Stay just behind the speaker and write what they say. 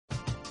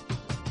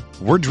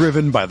We're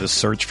driven by the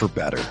search for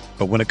better.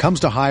 But when it comes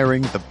to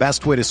hiring, the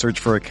best way to search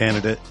for a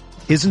candidate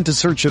isn't to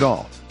search at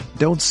all.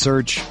 Don't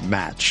search,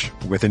 match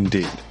with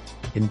Indeed.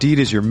 Indeed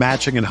is your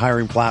matching and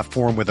hiring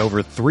platform with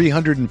over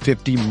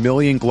 350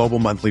 million global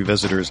monthly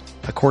visitors,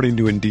 according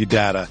to Indeed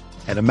data,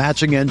 and a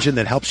matching engine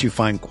that helps you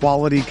find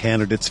quality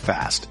candidates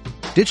fast.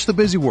 Ditch the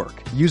busy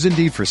work. Use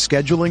Indeed for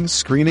scheduling,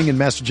 screening, and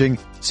messaging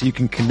so you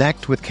can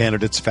connect with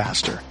candidates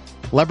faster.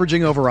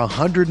 Leveraging over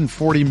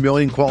 140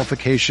 million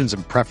qualifications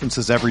and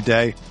preferences every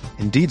day,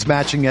 Indeed's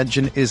matching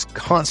engine is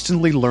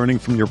constantly learning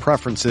from your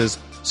preferences,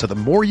 so the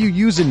more you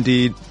use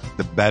Indeed,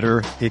 the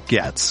better it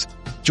gets.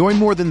 Join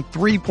more than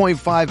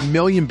 3.5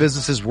 million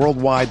businesses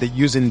worldwide that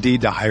use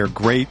Indeed to hire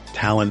great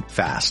talent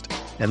fast.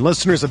 And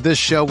listeners of this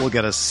show will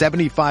get a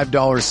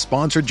 $75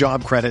 sponsored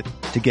job credit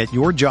to get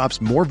your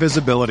jobs more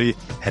visibility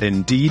at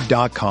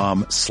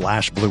Indeed.com/Blue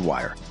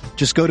Wire.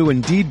 Just go to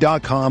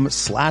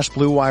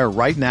Indeed.com/Blue Wire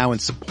right now and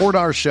support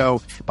our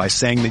show by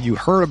saying that you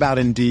heard about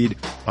Indeed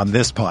on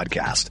this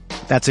podcast.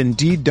 That's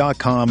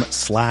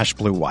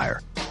Indeed.com/Blue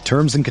Wire.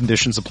 Terms and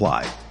conditions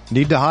apply.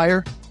 Need to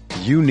hire?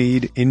 You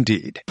need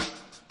Indeed.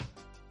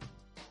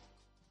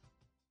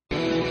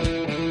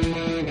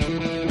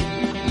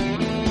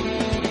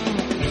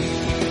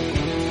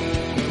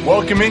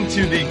 Welcome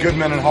into the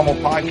Goodman and Hummel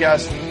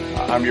podcast.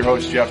 I'm your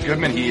host, Jeff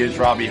Goodman. He is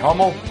Robbie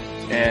Hummel.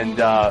 And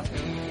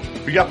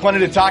we got plenty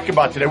to talk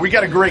about today. We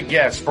got a great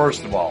guest,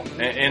 first of all,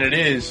 and it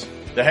is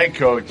the head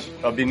coach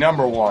of the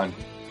number one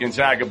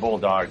Gonzaga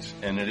Bulldogs,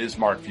 and it is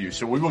Mark Few.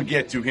 So we will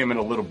get to him in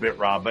a little bit,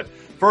 Rob. But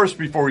first,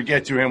 before we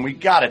get to him, we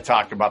got to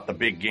talk about the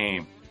big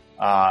game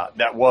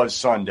that was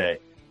Sunday,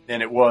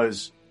 and it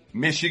was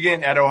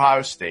Michigan at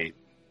Ohio State.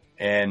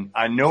 And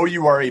I know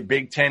you are a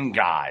Big Ten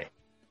guy.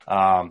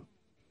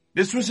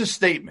 This was a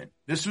statement.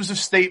 This was a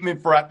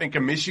statement for, I think,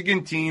 a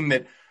Michigan team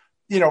that,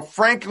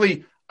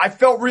 frankly, I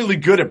felt really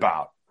good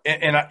about.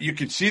 And you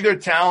could see their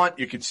talent.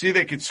 You could see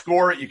they could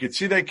score it. You could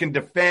see they can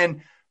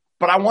defend.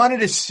 But I wanted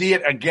to see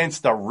it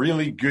against a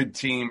really good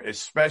team,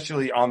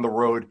 especially on the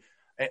road.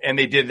 And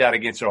they did that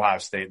against Ohio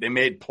State. They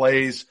made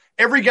plays.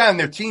 Every guy on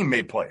their team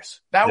made plays.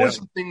 That was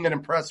the thing that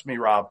impressed me,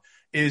 Rob,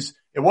 is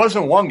it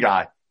wasn't one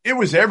guy. It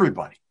was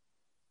everybody.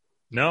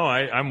 No,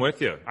 I'm with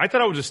you. I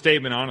thought it was a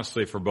statement,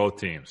 honestly, for both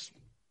teams.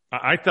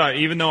 I thought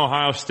even though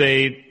Ohio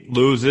State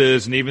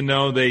loses and even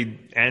though they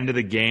ended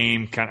the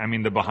game,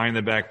 the behind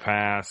the back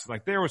pass,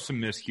 like there was some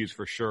miscues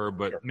for sure,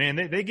 but man,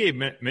 they gave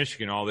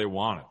Michigan all they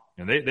wanted.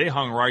 And they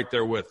hung right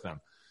there with them.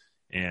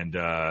 And,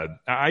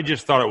 I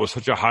just thought it was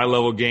such a high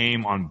level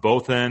game on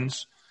both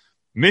ends.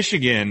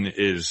 Michigan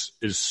is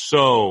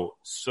so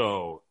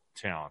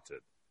talented.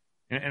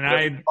 And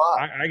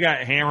I got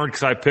hammered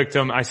because I picked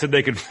them. I said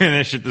they could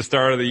finish at the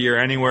start of the year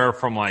anywhere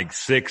from like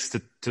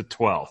 6th to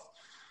 12th.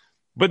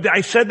 But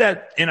I said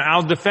that, and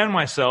I'll defend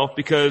myself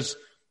because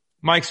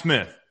Mike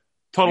Smith,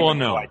 total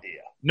unknown.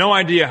 No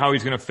idea how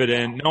he's going to fit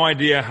in. No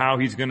idea how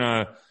he's going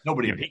to.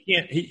 Nobody.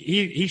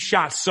 He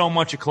shot so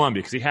much at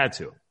Columbia because he had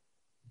to.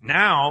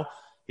 Now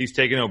he's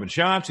taking open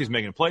shots. He's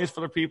making plays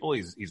for other people.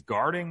 He's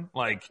guarding.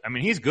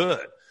 He's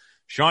good.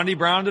 Sean D.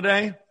 Brown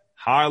today,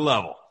 high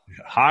level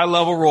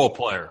role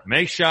player.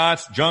 Make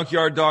shots,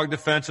 junkyard dog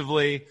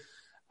defensively.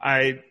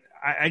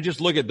 I just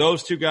look at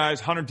those two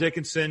guys, Hunter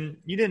Dickinson.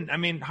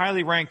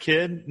 Highly ranked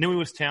kid, knew he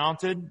was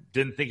talented,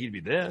 didn't think he'd be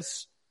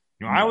this.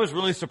 I was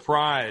really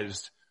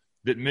surprised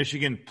that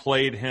Michigan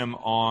played him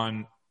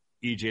on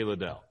E.J.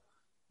 Liddell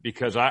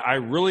because I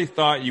really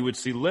thought you would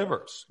see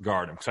Livers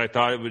guard him because I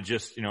thought it would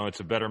just, it's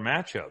a better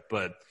matchup.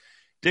 But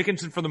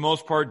Dickinson, for the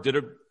most part,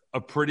 did a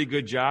pretty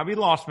good job. He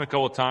lost him a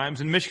couple of times,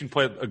 and Michigan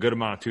played a good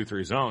amount of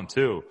 2-3 zone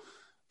too.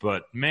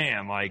 But,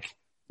 man,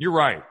 you're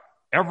right.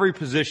 Every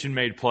position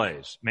made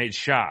plays, made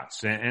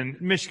shots, and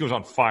Michigan was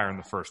on fire in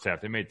the first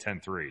half. They made 10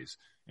 threes,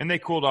 and they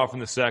cooled off in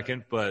the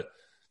second. But,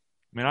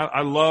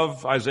 I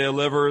love Isaiah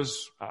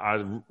Livers.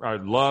 I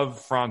love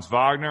Franz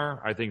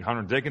Wagner. I think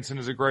Hunter Dickinson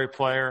is a great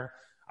player.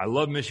 I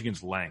love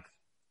Michigan's length.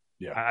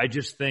 Yeah, I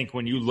just think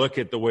when you look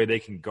at the way they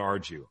can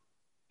guard you,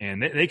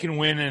 and they can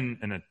win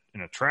in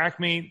a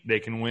track meet, they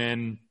can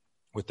win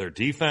with their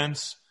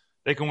defense,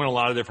 they can win a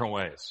lot of different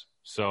ways.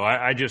 So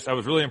I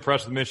was really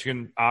impressed with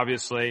Michigan,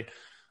 obviously.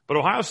 But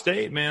Ohio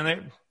State,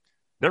 man,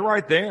 they're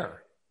right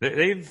there.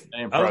 They've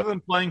other than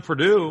playing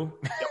Purdue,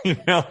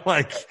 they've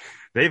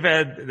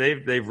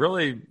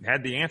really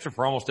had the answer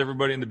for almost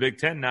everybody in the Big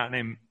Ten, not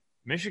named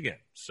Michigan.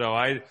 So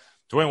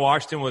Dwayne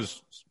Washington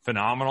was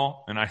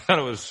phenomenal, and I thought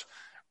it was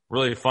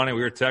really funny.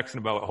 We were texting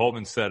about what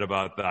Holtman said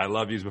about the "I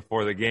love yous"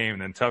 before the game,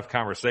 and then tough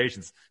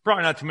conversations.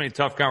 Probably not too many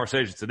tough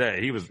conversations today.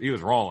 He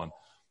was rolling.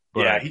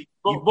 But yeah,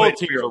 both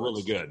teams are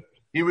really good.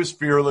 He was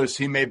fearless.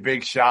 He made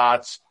big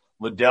shots.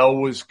 Liddell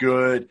was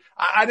good.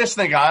 I just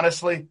think,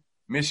 honestly,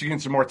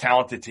 Michigan's a more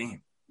talented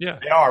team. Yeah.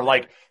 They are.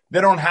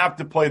 They don't have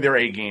to play their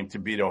A game to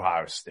beat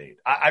Ohio State.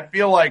 I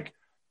feel like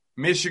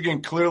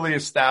Michigan clearly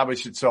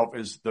established itself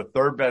as the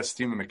third best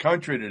team in the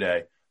country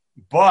today.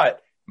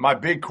 But my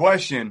big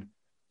question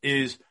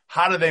is,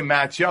 how do they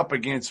match up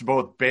against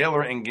both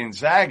Baylor and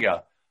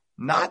Gonzaga?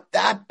 Not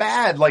that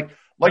bad.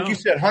 Like you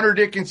said, Hunter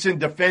Dickinson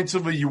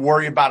defensively, you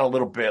worry about a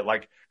little bit,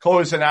 like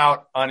closing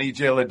out on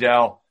E.J.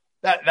 Liddell.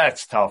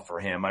 That's tough for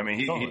him. I mean,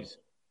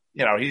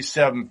 he's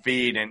 7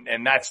 feet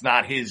and that's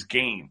not his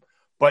game.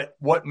 But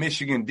what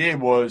Michigan did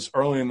was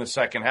early in the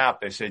second half,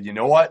 they said, you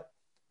know what?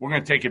 We're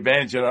going to take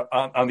advantage of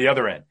on the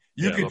other end.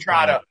 You can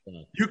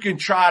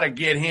try to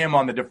get him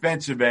on the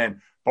defensive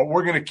end, but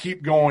we're going to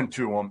keep going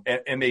to him.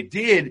 And they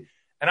did.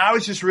 And I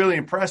was just really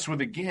impressed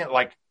with, again,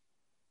 like,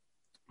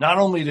 not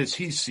only does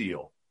he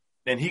seal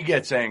and he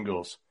gets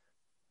angles,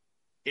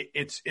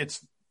 it's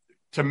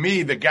to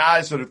me, the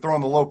guys that are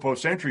throwing the low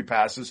post entry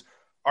passes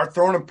are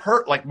throwing them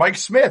like Mike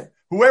Smith,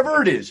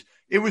 whoever it is.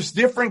 It was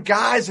different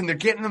guys, and they're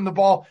getting him the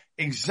ball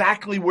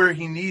exactly where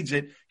he needs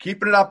it,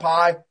 keeping it up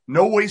high,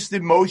 no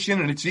wasted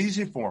motion, and it's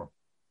easy for him.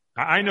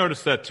 I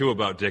noticed that too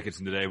about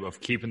Dickinson today,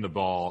 of keeping the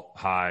ball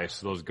high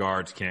so those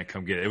guards can't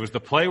come get it. It was the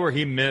play where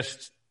he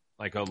missed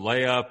like a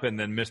layup and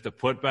then missed a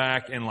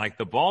putback, and like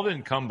the ball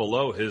didn't come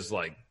below his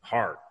like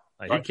heart.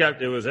 Like he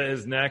kept, it was at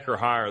his neck or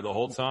higher the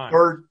whole time.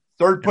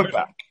 Third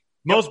putback.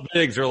 Most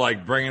bigs are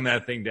like bringing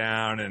that thing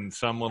down, and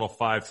some little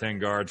 5'10"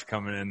 guards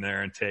coming in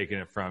there and taking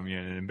it from you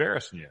and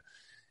embarrassing you.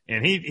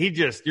 And he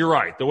just, you're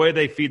right. The way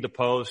they feed the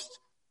post,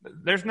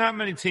 there's not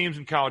many teams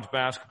in college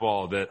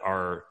basketball that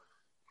are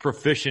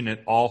proficient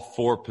at all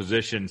 4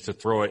 positions to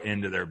throw it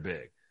into their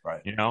big.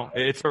 Right. You know,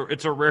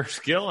 it's a rare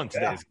skill in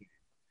today's game.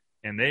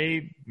 And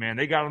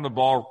they got him the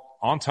ball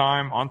on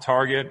time, on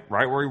target,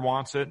 right where he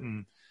wants it.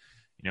 And,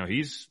 you know,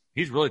 he's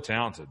really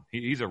talented.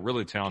 He's a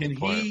really talented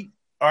player.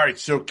 All right.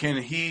 So can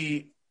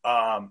he,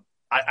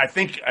 I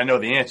think I know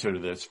the answer to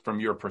this from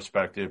your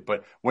perspective,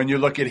 but when you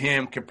look at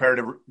him compared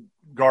to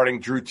guarding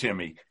Drew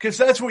Timme, because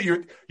that's what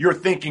you're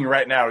thinking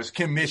right now is,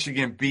 can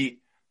Michigan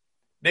beat,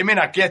 they may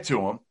not get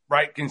to him,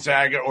 right?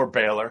 Gonzaga or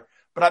Baylor,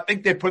 but I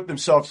think they put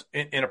themselves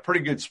in a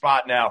pretty good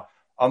spot now.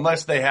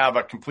 Unless they have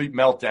a complete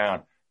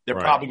meltdown, they're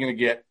probably going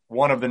to get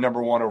one of the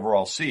number 1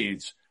 overall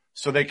seeds,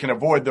 so they can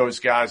avoid those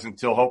guys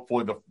until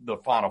hopefully the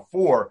Final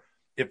Four.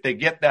 If they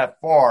get that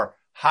far,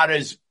 how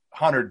does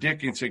Hunter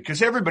Dickinson,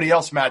 because everybody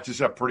else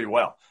matches up pretty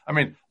well. I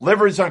mean,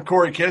 Livers on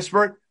Corey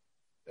Kispert.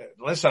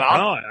 Listen,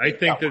 I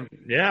think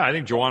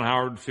Juwan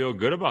Howard would feel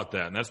good about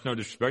that. And that's no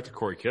disrespect to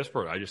Corey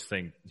Kispert. I just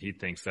think he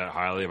thinks that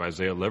highly of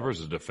Isaiah Livers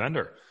as a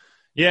defender.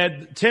 Yeah,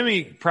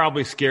 Timme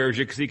probably scares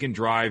you because he can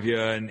drive you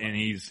and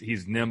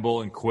he's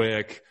nimble and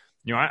quick.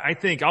 You know, I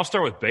think I'll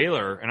start with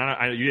Baylor,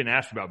 and you didn't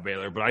ask about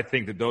Baylor, but I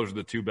think that those are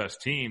the 2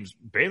 best teams.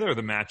 Baylor,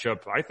 the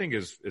matchup, I think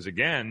is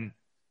again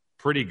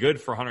pretty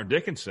good for Hunter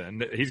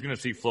Dickinson. He's going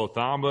to see Flo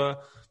Thamba.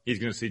 He's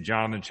going to see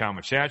Jonathan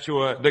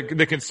Chalmachachua.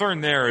 The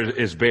concern there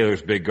is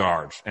Baylor's big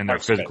guards and their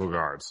physical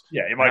guards.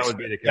 Yeah, that would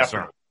be the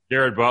concern. Definitely.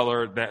 Jared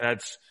Butler,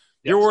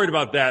 you're worried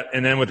about that.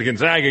 And then with the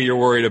Gonzaga, you're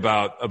worried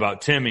about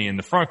Timme in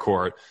the front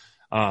court.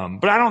 But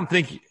I don't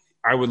think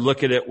I would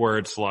look at it where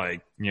it's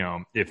like, you know,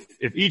 if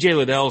E.J.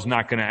 Liddell's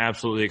not going to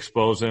absolutely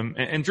expose him,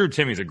 and Drew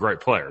Timme's a great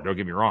player, don't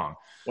get me wrong.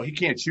 Well, he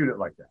can't shoot it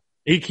like that.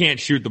 He can't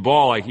shoot the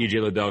ball like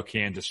E.J. Liddell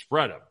can to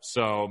spread him.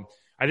 So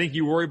I think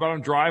you worry about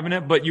him driving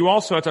it, but you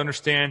also have to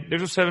understand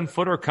there's a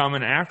 7-footer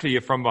coming after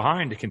you from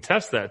behind to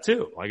contest that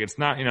too. Like it's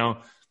not, you know,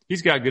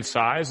 he's got good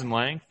size and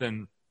length,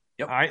 and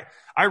I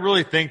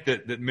really think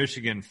that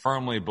Michigan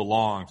firmly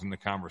belongs in the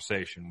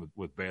conversation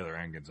with Baylor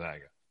and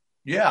Gonzaga.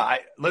 Yeah, I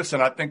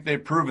think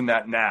they've proven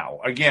that now.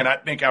 Again, I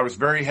think I was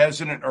very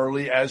hesitant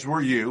early, as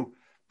were you,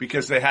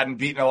 because they hadn't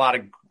beaten a lot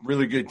of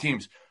really good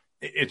teams.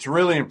 It's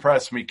really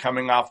impressed me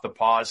coming off the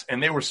pause,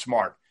 and they were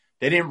smart.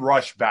 They didn't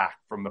rush back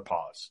from the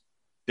pause.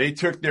 They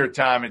took their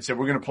time and said,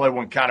 we're going to play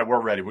one kind of,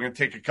 we're ready. We're going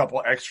to take a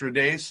couple extra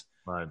days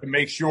to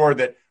make sure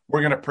that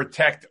we're going to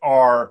protect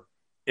our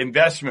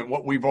investment,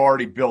 what we've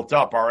already built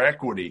up, our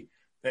equity,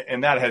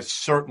 and that has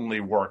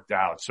certainly worked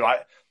out. So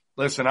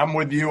listen, I'm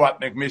with you. I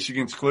think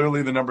Michigan's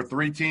clearly the number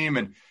 3 team,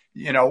 and,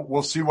 you know,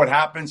 we'll see what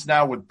happens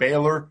now with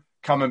Baylor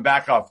coming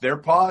back off their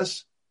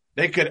pause.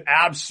 They could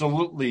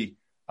absolutely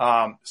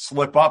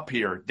slip up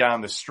here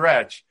down the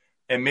stretch,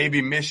 and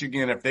maybe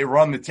Michigan, if they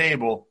run the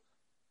table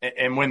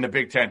and win the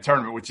Big Ten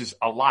tournament, which is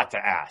a lot to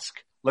ask.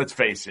 Let's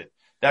face it.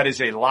 That is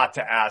a lot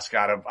to ask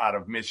out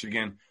of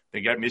Michigan.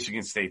 They got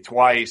Michigan State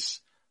twice.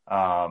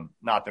 Not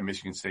that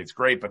Michigan State's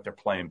great, but they're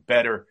playing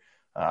better.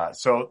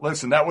 So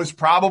listen, that was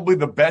probably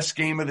the best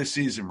game of the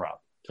season, Rob.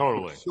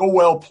 Totally. So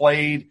well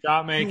played.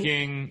 Shot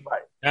making,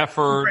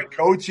 effort, great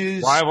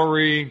coaches,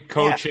 rivalry,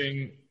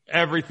 coaching,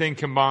 everything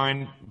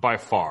combined by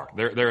far.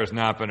 There has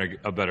not been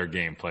a better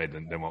game played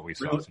than what we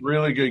saw.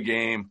 Really good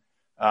game.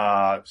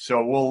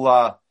 So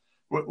we'll,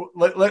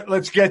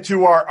 let's get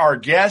to our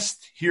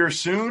guest here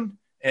soon.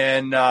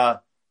 And,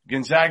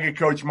 Gonzaga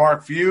coach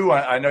Mark Few,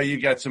 I know you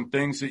got some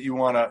things that you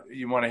want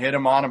to hit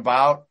him on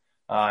about.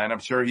 And I'm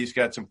sure he's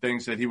got some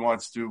things that he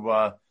wants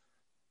to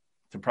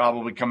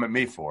probably come at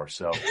me for.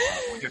 So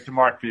we'll get to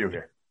Mark Few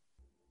here.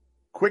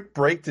 Quick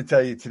break to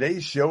tell you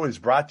today's show is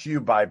brought to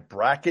you by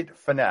Bracket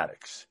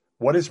Fanatics.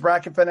 What is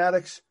Bracket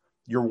Fanatics?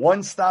 Your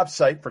one-stop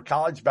site for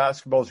college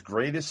basketball's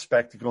greatest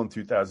spectacle in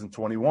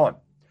 2021.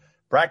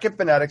 Bracket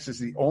Fanatics is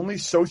the only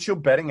social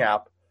betting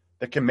app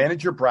that can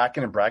manage your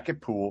bracket and bracket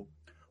pool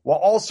while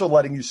also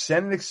letting you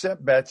send and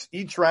accept bets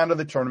each round of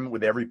the tournament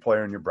with every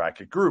player in your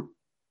bracket group.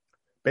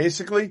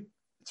 Basically,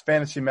 it's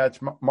Fantasy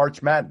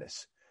March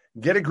Madness.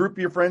 Get a group of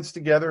your friends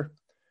together,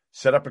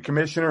 set up a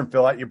commissioner, and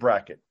fill out your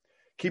bracket.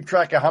 Keep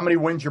track of how many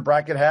wins your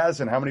bracket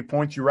has and how many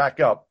points you rack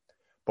up.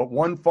 But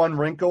one fun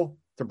wrinkle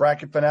to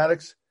Bracket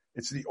Fanatics,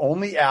 it's the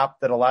only app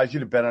that allows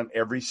you to bet on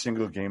every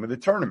single game of the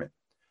tournament.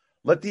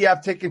 Let the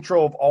app take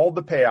control of all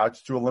the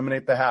payouts to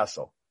eliminate the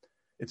hassle.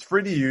 It's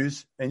free to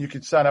use, and you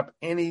can sign up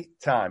any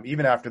time,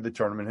 even after the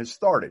tournament has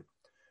started.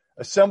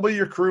 Assemble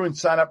your crew and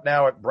sign up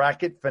now at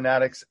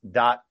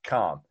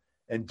bracketfanatics.com.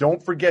 And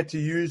don't forget to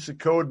use the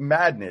code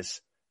MADNESS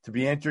to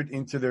be entered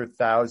into their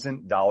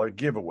 $1,000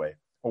 giveaway,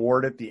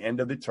 awarded at the end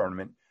of the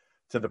tournament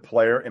to the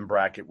player in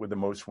bracket with the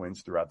most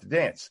wins throughout the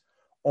dance.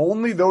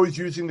 Only those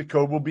using the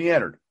code will be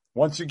entered.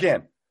 Once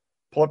again,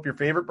 pull up your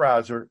favorite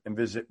browser and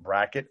visit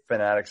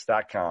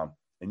bracketfanatics.com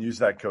and use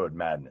that code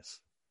MADNESS.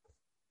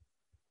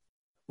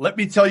 Let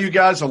me tell you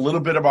guys a little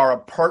bit of our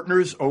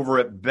partners over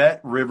at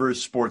Bet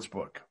Rivers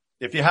Sportsbook.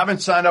 If you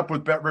haven't signed up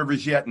with Bet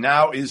Rivers yet,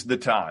 now is the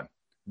time.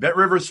 Bet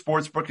Rivers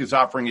Sportsbook is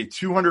offering a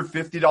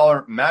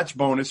 $250 match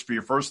bonus for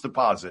your first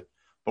deposit.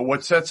 But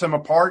what sets them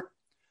apart?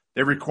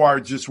 They require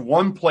just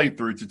one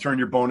playthrough to turn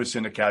your bonus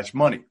into cash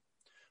money.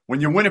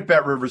 When you win at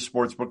Bet Rivers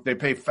Sportsbook, they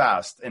pay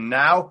fast. And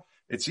now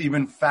it's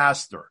even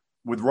faster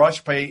with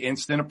Rush Pay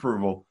instant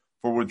approval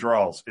for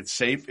withdrawals. It's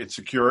safe, it's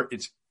secure,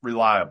 it's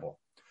reliable.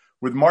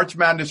 With March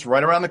Madness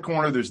right around the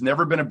corner, there's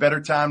never been a better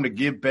time to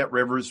give Bet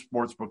Rivers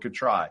Sportsbook a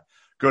try.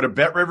 Go to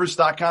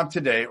betrivers.com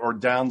today or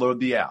download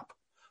the app.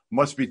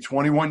 Must be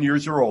 21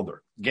 years or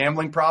older.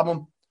 Gambling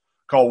problem?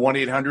 Call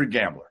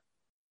 1-800-GAMBLER.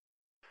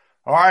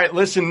 All right,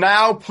 listen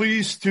now,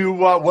 pleased to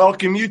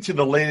welcome you to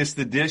the latest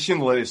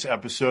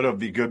episode of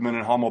the Goodman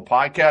and Hummel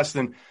podcast.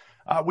 And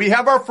we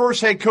have our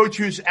first head coach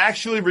who's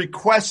actually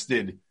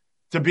requested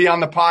to be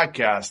on the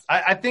podcast.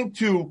 I think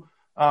to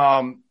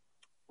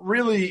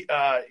really,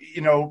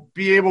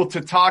 be able to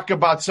talk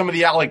about some of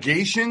the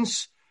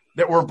allegations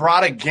that were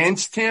brought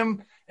against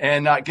him.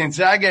 And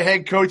Gonzaga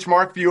head coach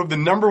Mark Few of the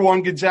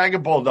 #1 Gonzaga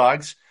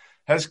Bulldogs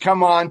has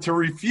come on to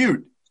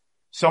refute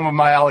some of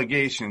my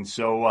allegations.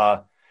 So,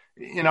 I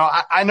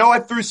know I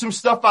threw some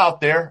stuff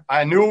out there.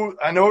 I know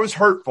it was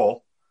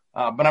hurtful,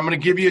 but I'm going to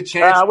give you a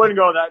chance. I wouldn't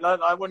go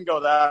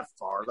that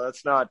far.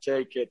 Let's not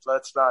take it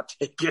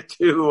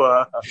too.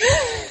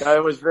 I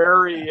was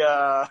very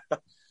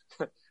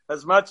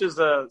as much as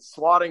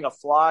swatting a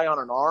fly on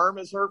an arm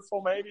is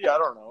hurtful. Maybe, I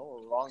don't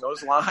know, along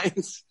those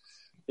lines.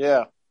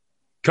 Yeah.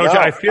 Coach,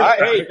 no, I feel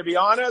hey, to be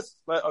honest,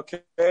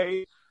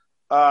 okay.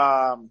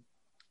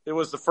 It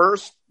was the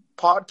first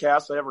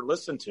podcast I ever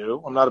listened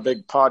to. I'm not a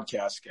big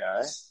podcast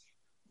guy.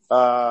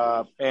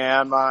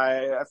 And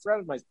I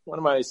forgot one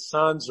of my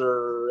sons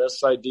or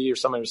SID or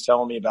somebody was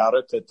telling me about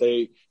it, that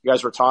you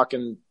guys were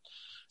talking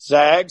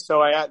Zag.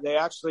 So they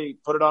actually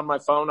put it on my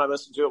phone. I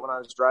listened to it when I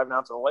was driving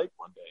out to the lake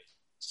one day.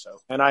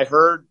 And I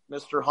heard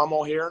Mr.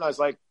 Hummel here, and I was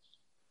like,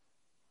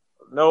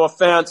 no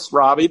offense,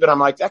 Robbie, but I'm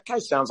like, that guy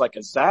sounds like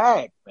a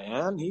Zag,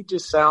 man. He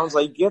just sounds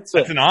like he gets it.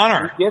 It's an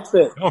honor. He gets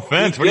it. No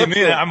offense. What do you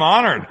mean? I'm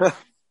honored.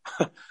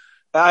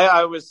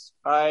 I was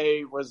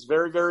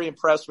very, very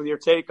impressed with your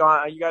take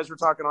on. You guys were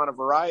talking on a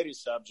variety of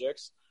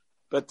subjects,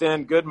 but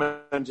then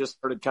Goodman just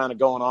started kind of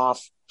going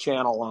off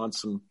channel on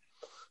some,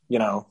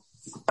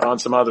 on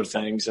some other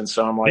things, and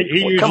so I'm like,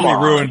 he usually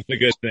ruins the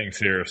good things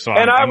here. So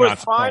I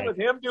was fine with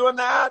him doing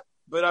that,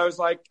 but I was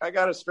like, I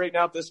got to straighten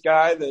out this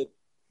guy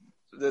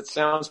that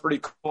sounds pretty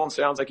cool and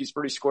sounds like he's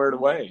pretty squared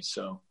away.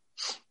 So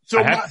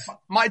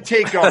my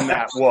take on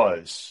that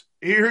was,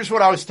 here's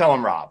what I was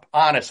telling Rob.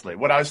 Honestly,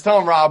 what I was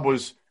telling Rob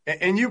was,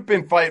 and you've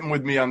been fighting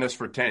with me on this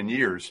for 10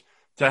 years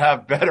to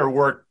have better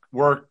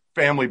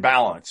work-family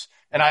balance.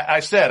 And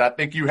I said, I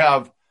think you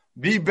have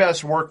the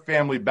best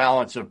work-family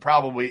balance of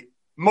probably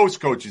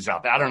most coaches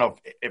out there. I don't know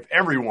if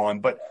everyone,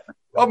 but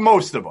of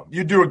most of them.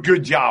 You do a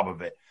good job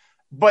of it.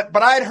 But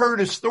I'd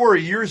heard a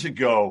story years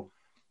ago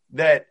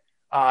that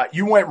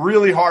you went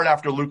really hard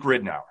after Luke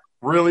Ridnour.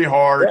 Really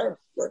hard.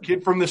 Yeah.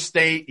 Kid from the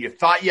state. You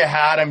thought you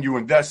had him. You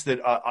invested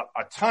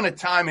a ton of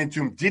time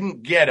into him,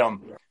 didn't get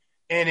him.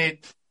 And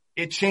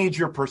it changed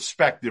your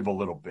perspective a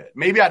little bit.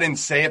 Maybe I didn't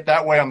say it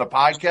that way on the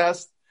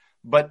podcast,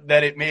 but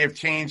that it may have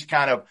changed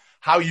kind of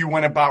how you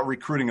went about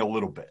recruiting a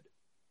little bit.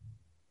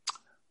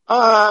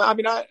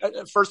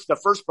 The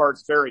first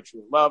part's very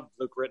true. Loved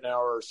Luke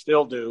Ridnour,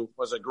 still do.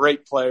 Was a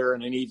great player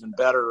and an even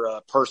better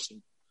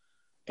person,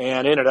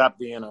 and ended up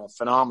being a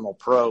phenomenal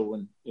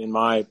pro in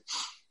my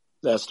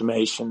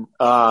estimation.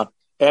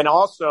 And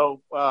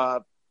also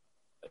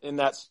in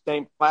that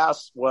same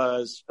class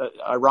was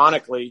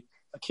ironically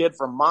a kid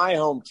from my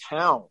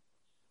hometown,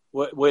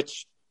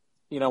 which,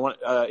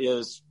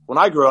 when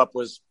I grew up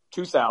was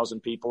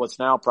 2,000 people. It's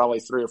now probably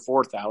 3,000 or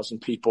 4,000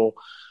 people,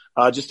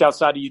 just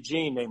outside of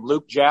Eugene, named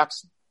Luke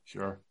Jackson.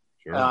 Sure.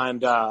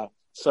 And,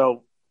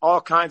 so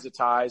all kinds of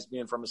ties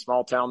being from a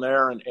small town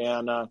there.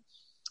 And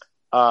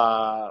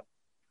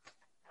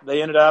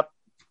they ended up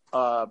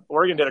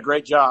Oregon did a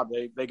great job.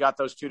 They got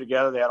those two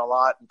together. They had a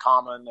lot in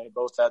common. They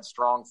both had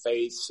strong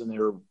faiths, and they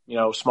were,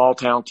 small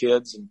town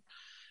kids,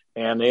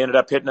 and they ended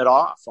up hitting it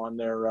off on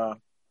their,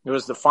 it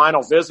was the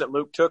final visit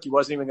Luke took.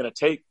 Luke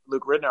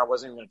Ridnour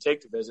wasn't even going to take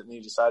the visit, and he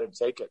decided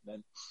to take it, and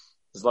then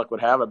his luck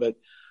would have it. But,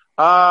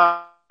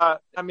 I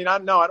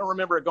don't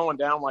remember it going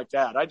down like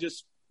that. I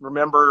just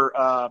remember,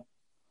 as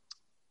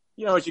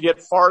you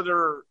get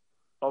farther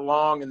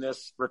along in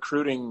this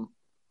recruiting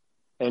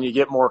and you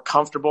get more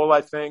comfortable,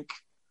 I think,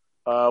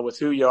 with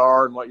who you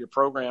are and what your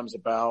program's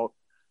about,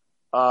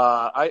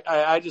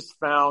 I just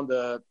found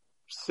the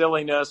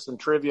silliness and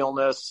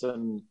trivialness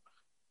and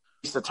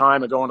waste the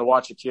time of going to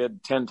watch a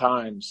kid 10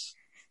 times.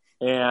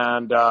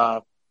 And,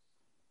 that's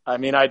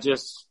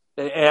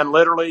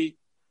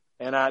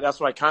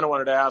what I kind of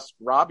wanted to ask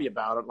Robbie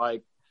about it.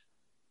 Like,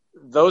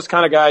 those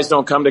kind of guys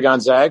don't come to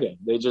Gonzaga.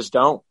 They just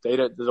don't.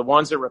 They're the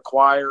ones that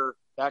require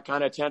that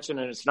kind of attention,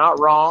 and it's not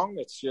wrong.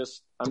 It's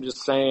just, I'm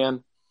just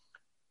saying,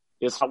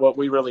 it's not what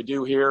we really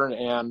do here.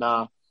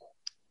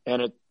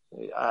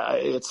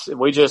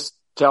 We just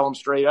tell them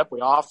straight up.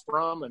 We offer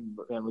them and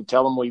we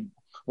tell them we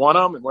want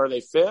them and where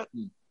they fit.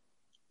 And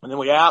then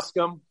we ask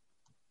them,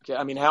 okay,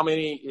 how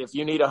many, if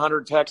you need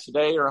 100 texts a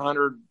day or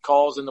 100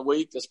 calls in the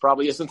week, this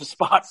probably isn't the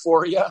spot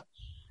for you.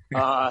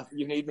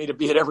 You need me to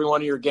be at every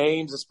one of your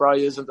games, this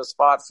probably isn't the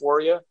spot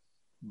for you.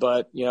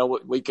 But,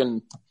 we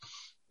can,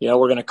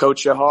 we're going to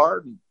coach you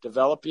hard and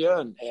develop you.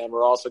 And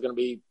we're also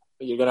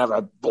you're going to have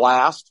a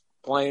blast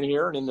playing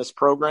here and in this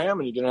program,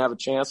 and you're going to have a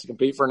chance to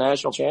compete for a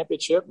national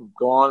championship and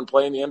go on and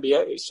play in the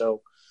NBA.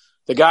 So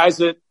the guys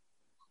that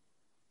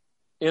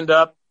end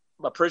up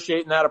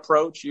appreciating that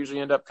approach usually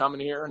end up coming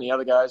here, and the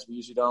other guys we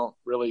usually don't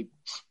really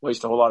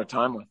waste a whole lot of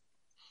time with.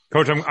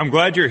 Coach, I'm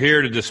glad you're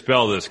here to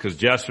dispel this, because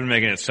Jeff's been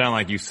making it sound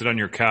like you sit on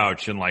your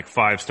couch and like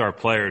 5-star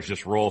players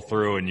just roll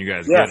through and you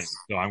guys get it.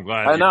 So I'm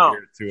glad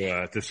you're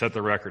here to set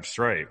the record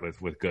straight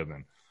with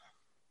Goodman.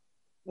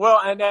 Well,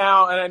 and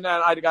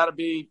I got to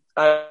be.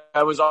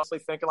 I was also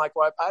thinking, like,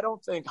 well, I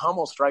don't think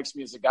Hummel strikes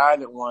me as a guy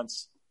that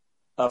wants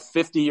a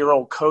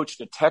 50-year-old coach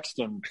to text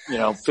him,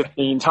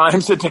 15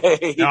 times a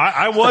day. No,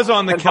 I was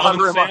on the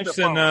Kelvin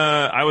Sampson.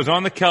 I was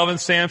on the Kelvin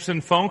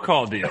Sampson phone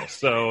call deal.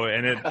 So,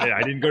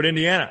 I didn't go to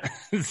Indiana.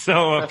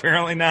 So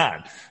apparently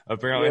not.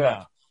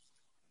 Not.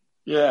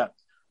 Yeah.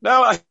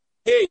 No.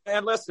 Hey,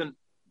 man, listen,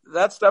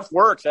 that stuff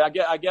works.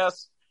 I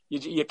guess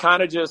you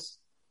kind of just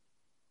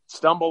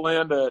stumble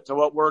into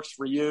what works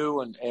for you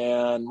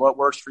and what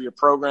works for your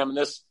program. And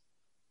this,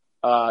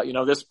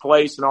 this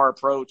place and our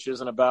approach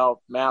isn't about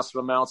massive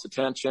amounts of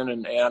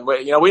attention. And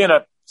we end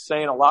up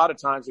saying a lot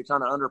of times we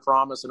kind of under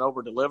promise and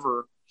over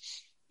deliver,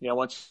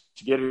 once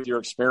you get into your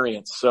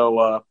experience.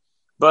 So,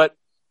 but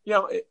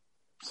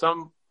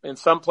in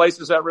some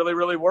places that really,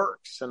 really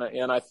works.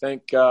 And I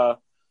think,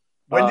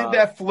 when did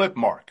that flip,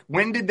 Mark?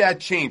 When did that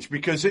change?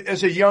 Because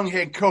as a young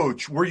head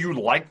coach, were you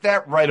like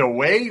that right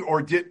away,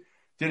 or did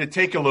it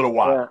take a little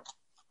while? Yeah.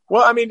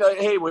 Well,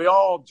 hey, we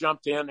all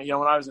jumped in, when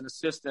I was an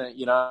assistant, and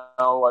you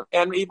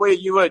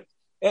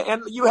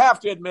have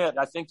to admit,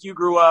 I think you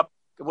grew up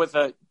with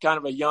a kind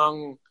of a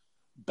young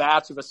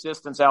batch of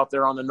assistants out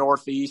there on the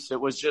Northeast. It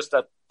was just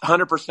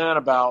 100%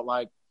 about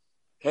like,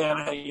 hey, I'm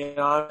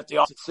at the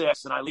office at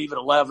 6 and I leave at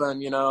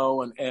 11,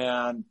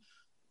 and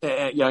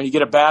you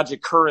get a badge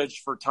of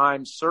courage for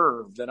time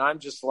served. And I'm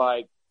just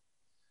like,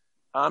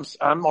 I'm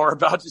more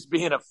about just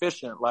being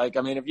efficient. Like,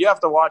 if you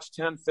have to watch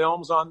 10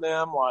 films on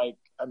them,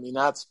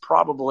 that's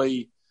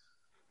probably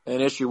an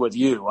issue with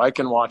you. I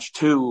can watch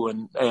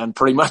 2 and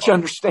pretty much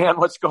understand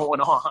what's going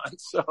on.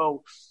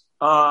 So,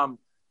 and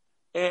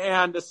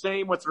the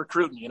same with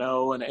recruiting,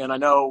 and I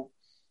know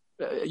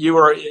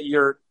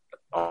you're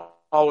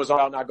always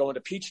about not going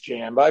to Peach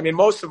Jam, but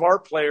most of our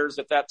players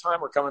at that time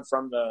were coming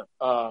from the,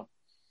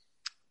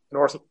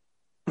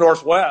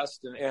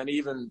 Northwest and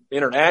even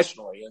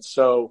internationally. And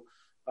so,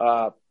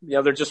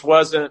 there just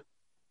wasn't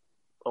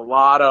a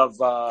lot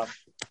of,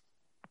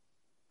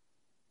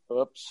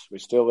 oops, we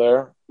still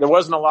there? There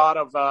wasn't a lot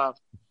of,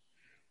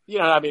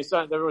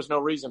 there was no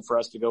reason for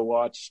us to go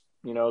watch,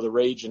 the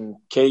Raging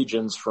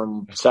Cajuns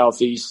from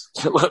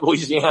Southeast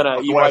Louisiana,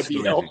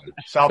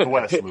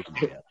 Southwest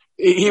Louisiana.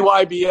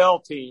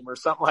 EYBL team or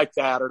something like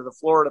that, or the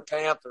Florida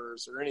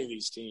Panthers or any of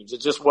these teams.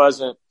 It just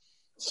wasn't.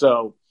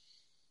 So,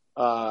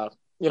 you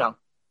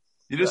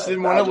just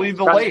didn't want to leave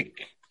the lake.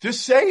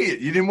 Just say it.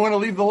 You didn't want to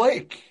leave the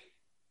lake.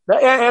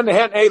 And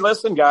hey,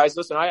 listen, guys,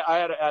 I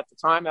had at the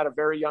time had a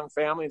very young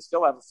family and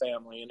still have a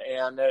family,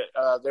 and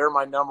they're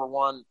my number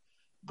one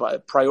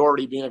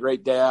priority. Being a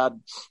great dad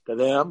to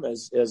them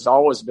has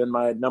always been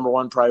my number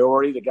one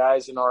priority. The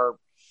guys in our,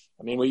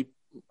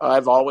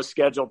 I've always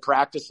scheduled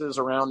practices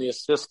around the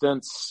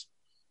assistants,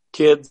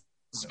 kids'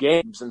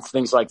 games and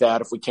things like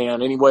that if we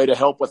can. Any way to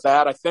help with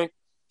that, I think,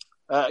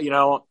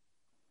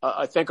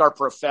 I think our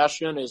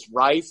profession is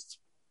rife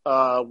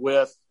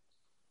with,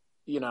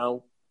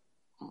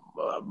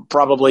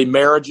 probably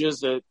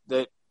marriages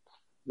that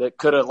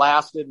could have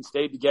lasted and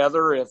stayed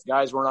together if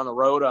guys weren't on the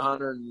road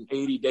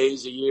 180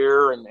 days a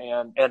year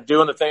and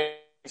doing the things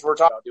we're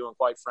talking about doing,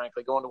 quite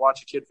frankly, going to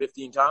watch a kid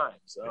 15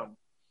 times.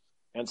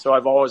 And so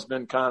I've always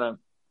been kind of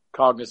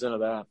cognizant of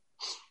that.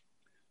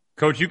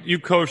 Coach, you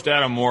coached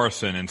Adam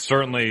Morrison, and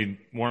certainly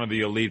one of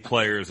the elite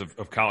players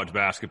of college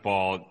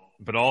basketball,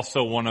 but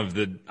also one of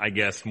the, I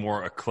guess,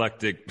 more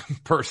eclectic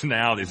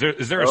personalities.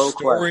 Is there a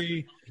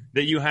story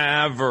that you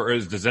have, or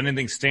does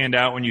anything stand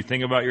out when you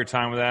think about your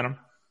time with Adam?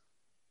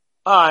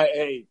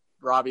 Hey,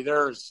 Robbie,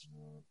 there's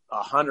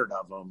 100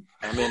 of them.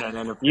 I mean,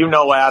 and if you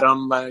know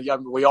Adam,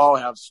 we all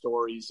have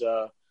stories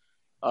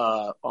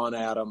on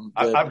Adam.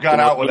 I've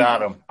gone out with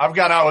Adam. I've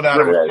gone out with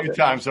Adam a few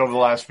times over the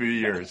last few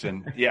years,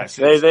 and yes,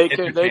 they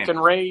can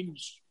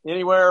range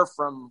anywhere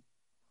from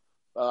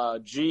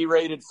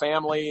G-rated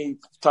family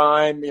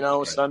time,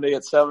 right, Sunday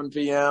at 7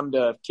 p.m.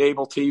 to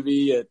cable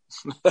TV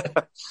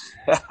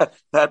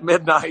at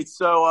midnight.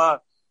 So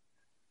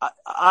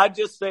I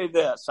just say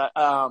this: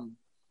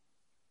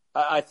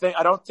 I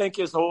don't think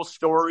his whole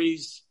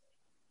story's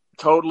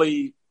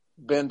totally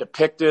been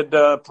depicted,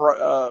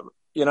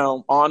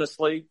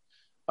 honestly.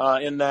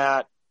 In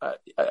that,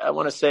 I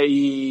want to say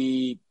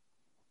he,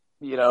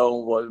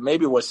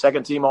 maybe was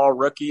second team all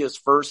rookie his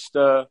first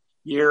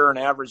year and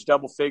averaged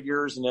double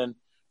figures. And then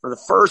for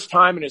the first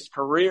time in his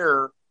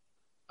career,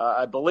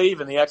 I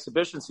believe in the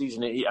exhibition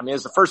season, it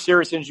was the first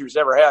serious injury he's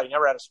ever had. He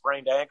never had a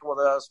sprained ankle with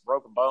us,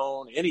 broken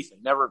bone, anything,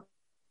 never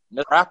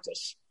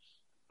practice.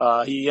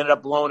 He ended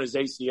up blowing his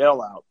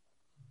ACL out.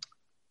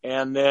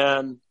 And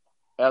then,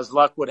 as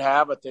luck would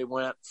have it, they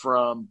went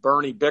from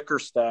Bernie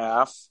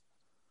Bickerstaff,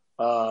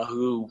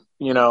 who,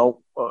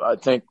 I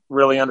think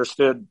really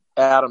understood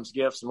Adam's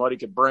gifts and what he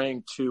could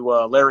bring, to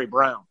Larry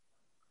Brown,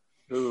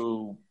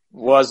 who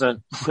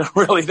wasn't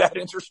really that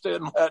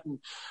interested in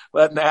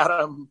letting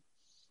Adam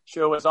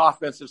show his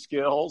offensive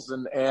skills.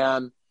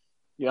 And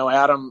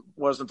Adam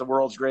wasn't the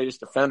world's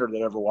greatest defender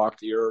that ever walked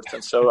the earth.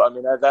 And so,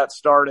 that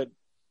started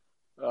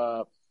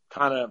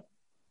kind of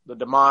the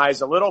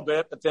demise a little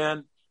bit, but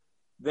then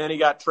he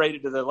got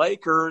traded to the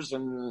Lakers,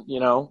 and,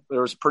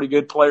 there was a pretty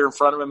good player in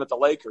front of him at the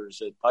Lakers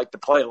that liked to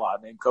play a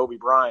lot, named Kobe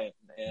Bryant.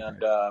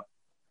 And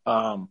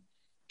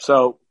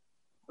so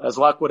as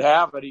luck would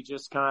have it, he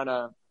just kind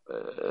of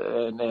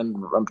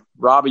and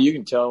Robbie, you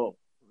can tell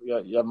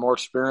you have more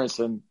experience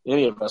than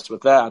any of us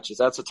with that.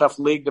 That's a tough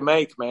league to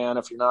make, man,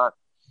 if you're not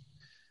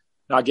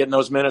getting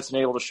those minutes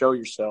and able to show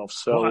yourself.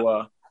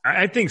 So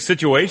I think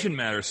situation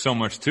matters so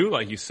much too,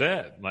 like you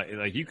said.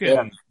 Like you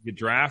can get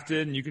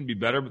drafted and you can be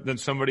better than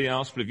somebody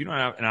else, but if you don't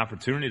have an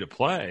opportunity to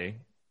play,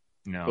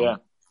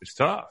 it's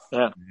tough.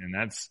 Yeah.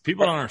 And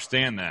people don't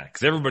understand that,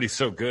 because everybody's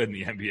so good in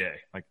the NBA.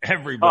 Like,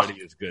 everybody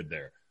is good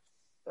there.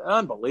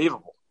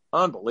 Unbelievable.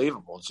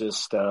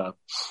 Just how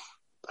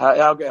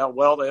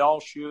well they all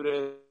shoot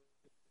it.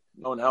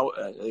 How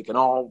they can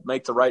all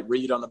make the right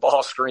read on the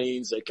ball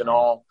screens. They can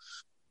all,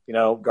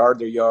 guard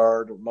their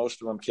yard, or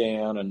most of them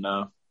can. And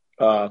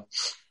but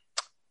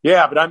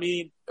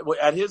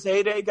at his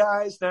heyday,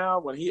 guys, now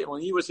when he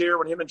was here,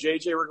 when him and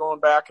JJ were going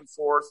back and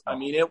forth,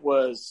 it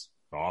was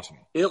awesome.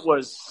 It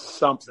was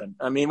something.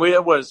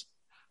 It was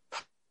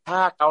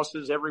packed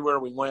houses everywhere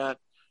we went,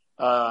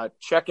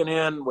 checking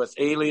in with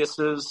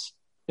aliases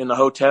in the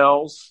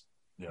hotels,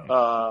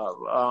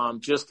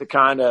 just to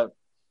kind of,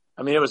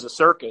 it was a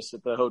circus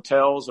at the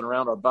hotels and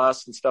around our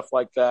bus and stuff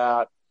like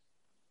that.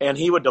 And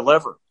he would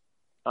deliver.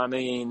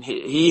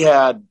 He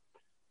had,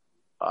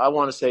 I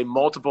want to say,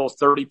 multiple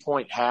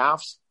 30-point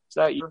halves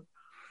that year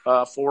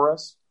for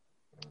us.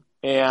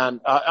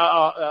 And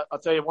I'll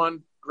tell you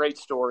one great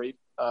story,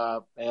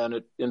 and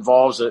it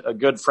involves a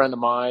good friend of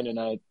mine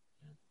and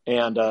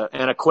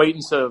an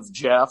acquaintance of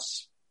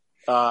Jeff's,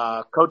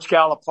 Coach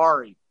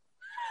Calipari.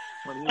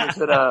 When he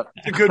was at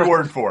it's a good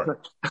word for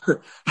it.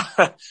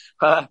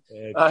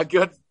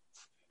 Good.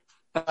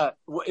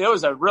 It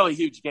was a really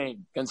huge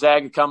game.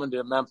 Gonzaga coming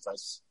to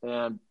Memphis,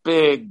 and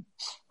big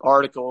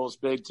articles,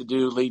 big to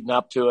do leading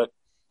up to it.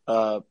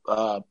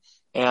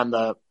 And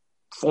the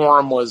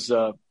forum was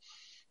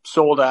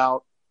sold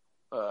out,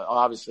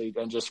 obviously,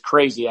 and just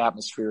crazy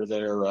atmosphere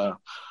there.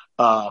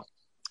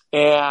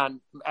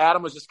 And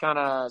Adam was just kind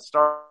of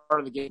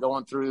started the game,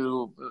 going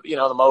through,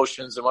 the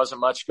motions. There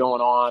wasn't much going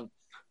on.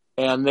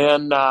 And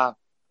then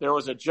there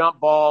was a jump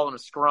ball and a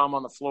scrum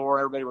on the floor.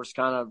 Everybody was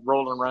kind of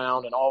rolling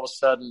around, and all of a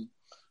sudden,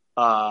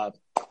 oh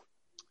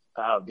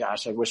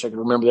gosh, I wish I could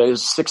remember that. He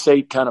was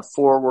 6'8", kind of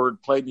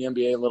forward, played in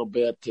the NBA a little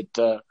bit. It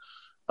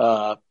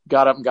got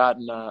up and got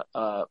in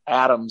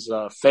Adam's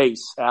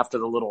face after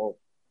the little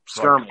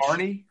skirmish.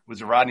 Carney?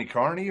 Was it Rodney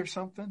Carney or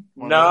something?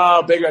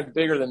 No,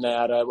 bigger than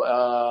that.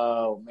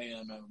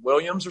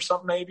 Williams or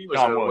something maybe? Was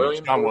John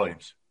Williams. John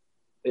Williams.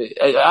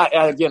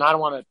 Again, I don't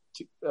want to.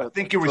 I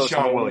think it was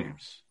Sean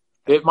Williams.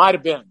 It might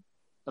have been.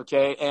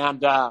 Okay, and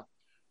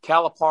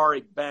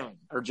Calipari, bang,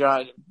 or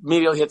John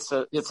immediately hits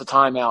a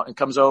timeout and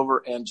comes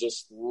over and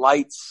just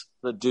lights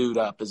the dude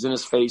up, is in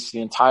his face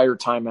the entire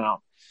timeout.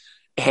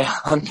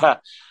 And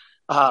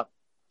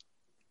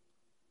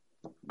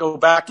go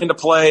back into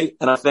play,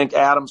 and I think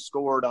Adam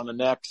scored on the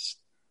next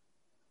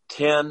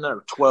 10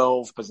 or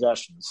 12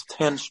 possessions.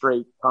 10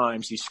 straight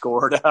times he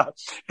scored.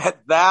 At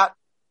that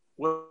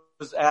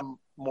was Adam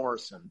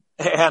Morrison.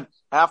 And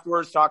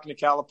afterwards, talking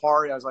to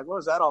Calipari, I was like, what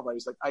was that all about?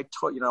 He's like, I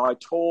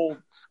told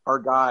our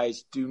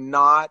guys, do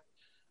not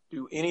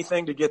do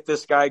anything to get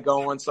this guy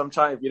going.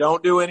 Sometimes if you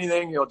don't do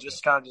anything, you'll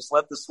just kind of just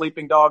let the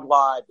sleeping dog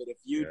lie. But if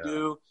you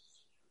do.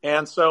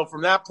 And so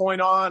from that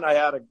point on, I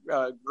had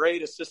a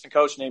great assistant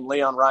coach named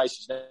Leon Rice,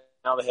 who's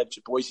now the head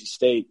of Boise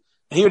State.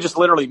 And he would just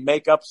literally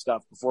make up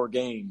stuff before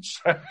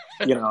games,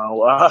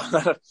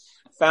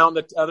 found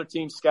the other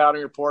team's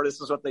scouting report.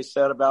 This is what they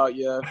said about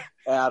you,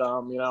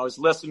 Adam. I was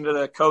listening to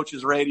the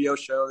coach's radio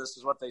show. This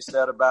is what they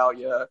said about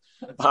you.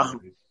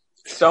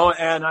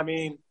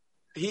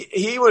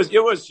 It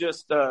was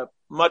just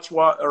must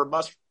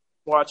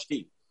watch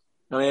deep.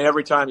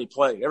 Every time he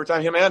played, every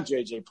time him and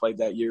JJ played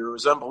that year, it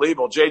was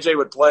unbelievable. JJ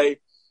would play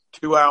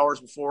 2 hours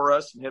before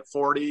us and hit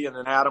 40, and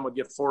then Adam would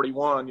get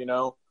 41,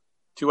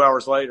 2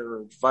 hours later,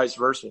 or vice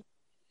versa.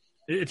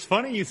 It's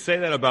funny you say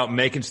that about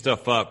making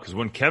stuff up, because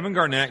when Kevin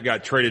Garnett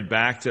got traded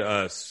back to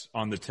us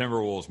on the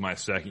Timberwolves my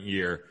second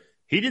year,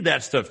 he did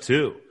that stuff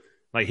too.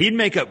 Like, he'd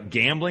make up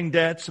gambling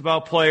debts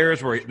about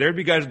players where there'd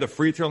be guys at the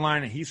free throw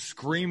line and he's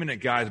screaming at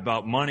guys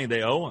about money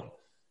they owe him.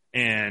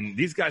 And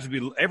these guys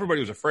everybody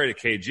was afraid of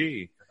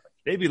KG.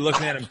 They'd be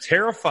looking at him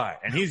terrified,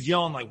 and he's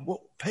yelling like,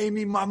 "Well, pay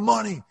me my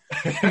money,"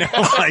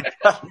 like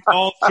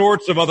all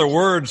sorts of other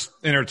words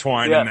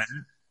intertwined in that.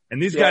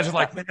 And these guys are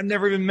like, "Man, I've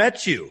never even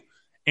met you,"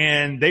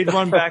 and they'd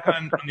run back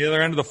on the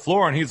other end of the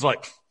floor, and he's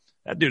like,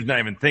 "That dude's not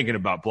even thinking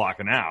about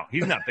blocking out.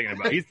 He's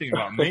thinking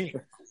about me."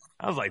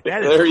 I was like,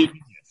 "That is genius."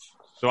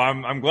 So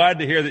I'm glad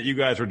to hear that you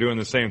guys were doing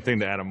the same thing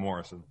to Adam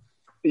Morrison.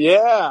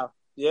 Yeah.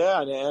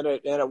 Yeah, and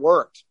it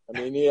worked.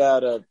 He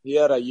had a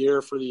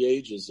year for the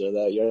ages of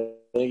that year.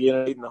 I think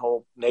leading the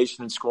whole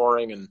nation in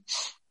scoring and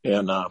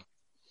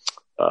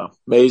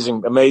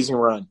amazing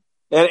run.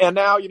 And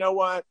now, you know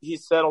what?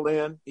 He's settled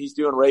in. He's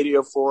doing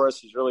radio for us.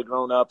 He's really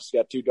grown up. He's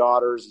got 2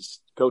 daughters.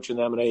 He's coaching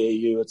them in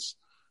AAU. It's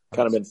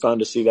kind of been fun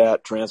to see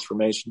that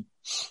transformation.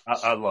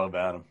 I love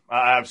Adam.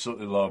 I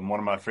absolutely love him. One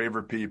of my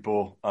favorite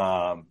people.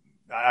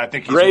 I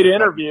think he's great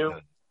interview.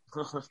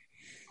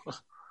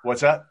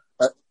 What's that?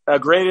 A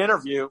great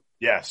interview.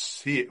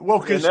 Yes.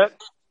 Because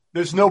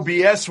there's no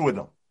BS with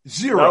him.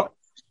 Zero.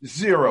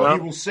 Nope. He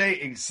will say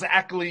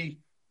exactly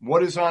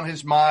what is on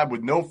his mind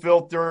with no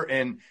filter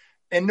and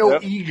no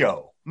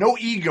ego. No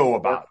ego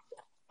about it.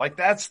 Like,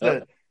 that's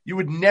you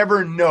would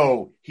never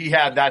know he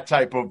had that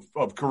type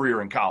of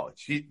career in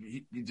college.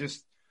 He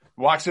just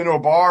walks into a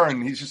bar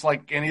and he's just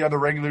like any other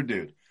regular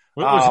dude.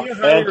 Was he a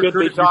highly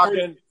recruited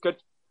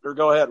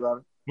go ahead,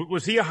 Robin.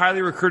 Was he a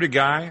highly recruited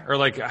guy, or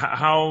like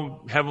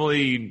how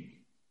heavily?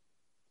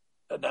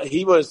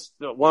 He was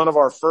one of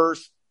our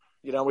first.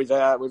 We've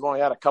only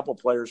had a couple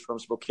players from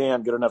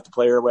Spokane good enough to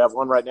play here. We have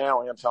one right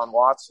now, Anton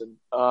Watson.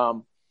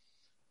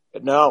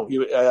 No,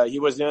 he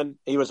was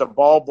a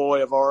ball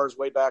boy of ours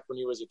way back when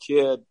he was a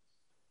kid.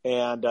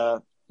 And I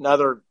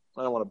don't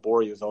want to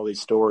bore you with all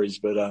these stories,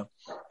 but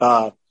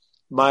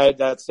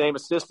that same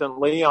assistant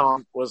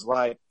Leon was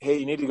like, "Hey,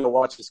 you need to go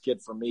watch this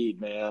kid from Meade,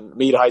 man.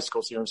 Meade High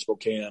School's here in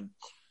Spokane."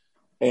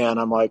 And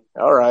I'm like,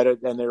 "All right."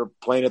 And they were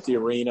playing at the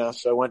arena,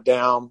 so I went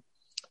down.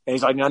 And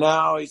he's like,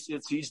 no,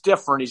 he's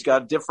different. He's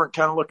got a different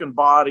kind of looking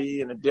body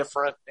and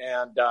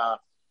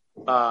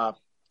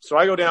so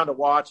I go down to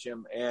watch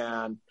him,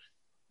 and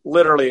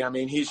literally,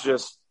 he's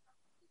just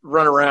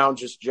running around,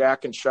 just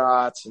jacking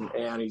shots,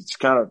 and he's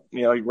kind of,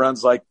 he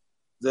runs like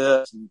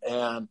this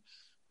and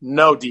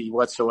no D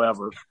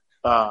whatsoever.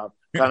 Kind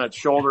of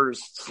shoulders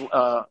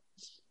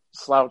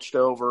slouched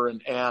over,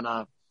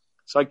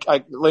 so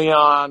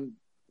Leon,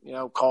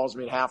 calls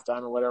me at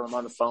halftime or whatever. I'm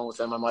on the phone with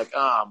him. I'm like,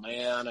 "Oh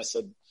man," I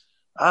said,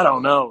 "I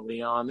don't know,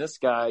 Leon. This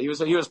guy, he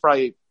was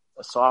probably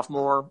a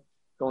sophomore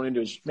going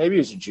into maybe he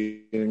was a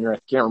junior. I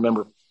can't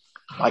remember.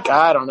 Like,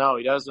 I don't know.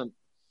 He doesn't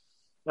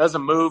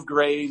move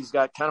great. He's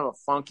got kind of a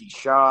funky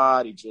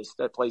shot.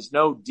 That plays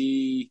no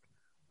D."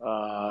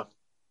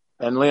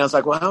 And Leon's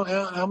like, "Well,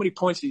 how many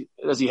points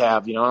does he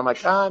have?" I'm like,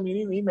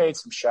 he made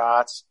some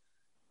shots.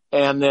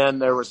 And then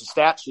there was a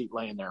stat sheet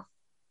laying there,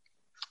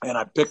 and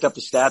I picked up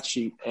the stat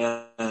sheet,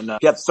 and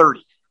he had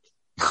 30.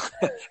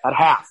 At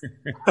half.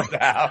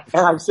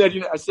 And I said,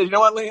 you know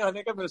what, Leon, I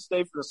think I'm going to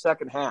stay for the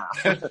second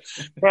half.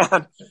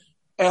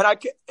 and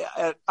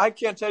I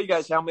can't tell you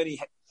guys how many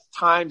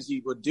times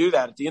he would do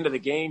that. At the end of the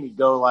game, he'd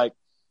go like,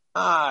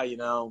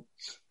 Adam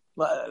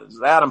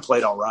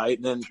played all right.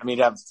 And then, he'd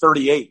have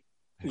 38,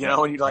 and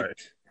you're like,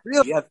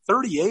 really? You had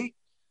 38?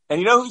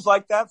 And who's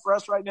like that for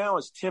us right now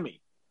is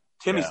Timmy.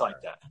 Timmy's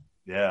like that.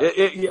 Yeah.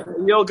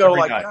 He'll go every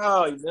like, night.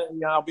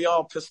 I'll be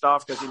all pissed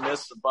off because he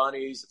missed some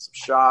bunnies and some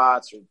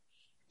shots, or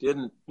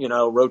didn't,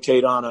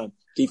 rotate on a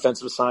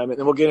defensive assignment.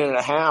 Then we'll get in at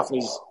a half,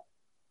 and he's,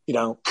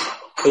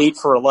 8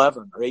 for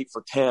 11 or 8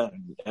 for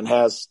 10 and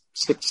has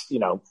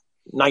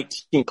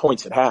 19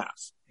 points at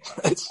half.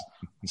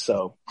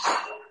 So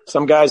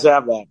some guys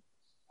have that.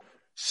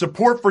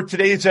 Support for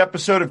today's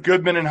episode of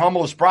Goodman and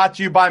Hummel is brought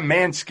to you by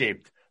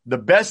Manscaped, the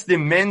best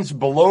in men's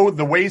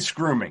below-the-waist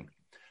grooming.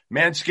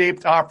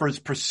 Manscaped offers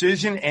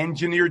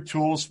precision-engineered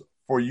tools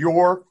for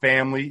your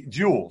family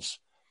jewels.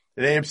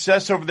 They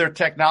obsess over their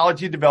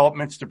technology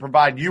developments to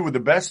provide you with the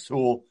best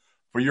tool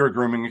for your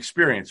grooming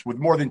experience. With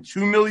more than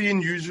 2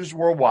 million users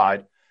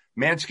worldwide,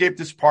 Manscaped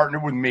has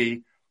partnered with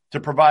me to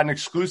provide an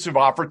exclusive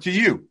offer to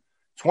you.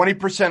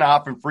 20%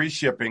 off and free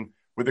shipping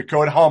with the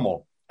code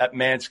HUMMEL at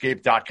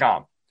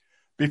manscaped.com.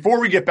 Before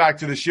we get back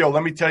to the show,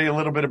 let me tell you a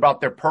little bit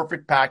about their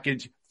Perfect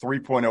Package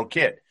 3.0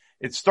 kit.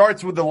 It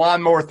starts with the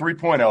Lawnmower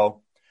 3.0,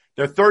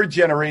 their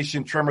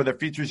third-generation trimmer that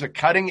features a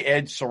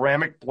cutting-edge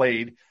ceramic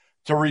blade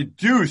to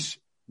reduce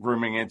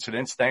grooming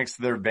incidents thanks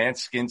to their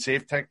advanced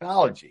skin-safe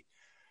technology.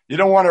 You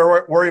don't want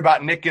to worry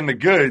about nicking the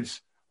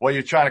goods while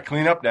you're trying to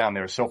clean up down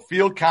there, so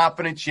feel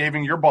confident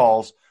shaving your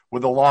balls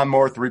with the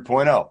Lawnmower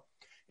 3.0.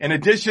 In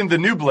addition to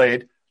the new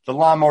blade, the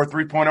Lawnmower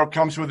 3.0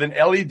 comes with an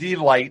LED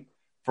light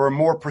for a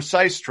more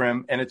precise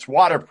trim, and it's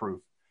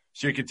waterproof,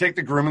 so you can take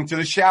the grooming to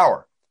the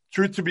shower.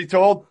 Truth to be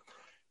told,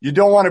 you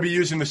don't want to be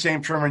using the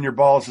same trim on your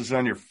balls as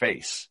on your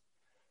face.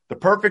 The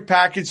Perfect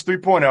Package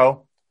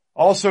 3.0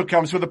 also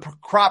comes with a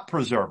crop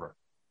preserver,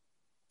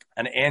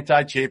 an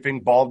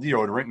anti-chafing ball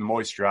deodorant and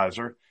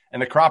moisturizer,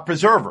 and the crop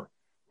preserver,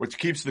 which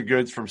keeps the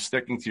goods from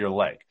sticking to your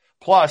leg.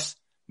 Plus,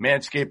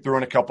 Manscaped threw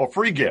in a couple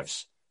free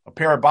gifts, a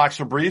pair of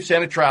boxer briefs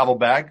and a travel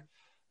bag,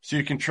 so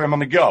you can trim on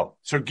the go.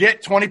 So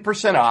get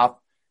 20% off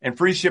and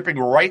free shipping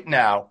right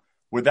now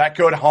with that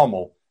code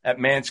HUMMEL at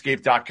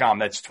manscaped.com.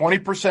 That's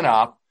 20%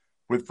 off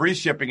with free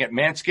shipping at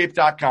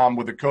manscaped.com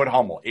with the code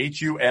HUMMEL,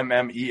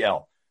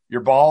 HUMMEL.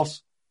 Your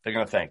balls, they're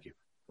going to thank you.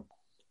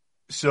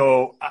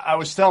 So I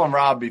was telling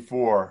Rob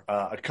before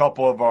a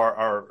couple of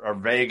our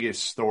Vegas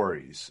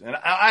stories, and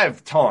I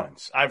have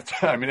tons.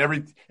 I mean,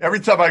 every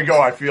time I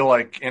go, I feel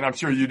like, and I'm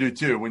sure you do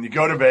too, when you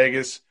go to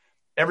Vegas,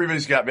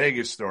 everybody's got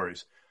Vegas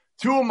stories.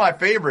 Two of my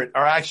favorite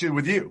are actually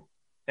with you.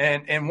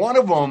 And one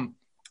of them,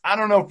 I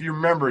don't know if you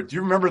remember. Do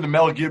you remember the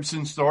Mel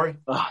Gibson story?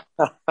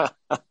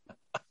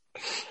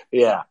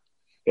 Yeah.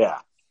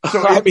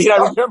 So I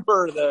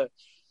remember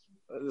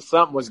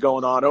something was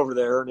going on over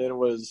there, and it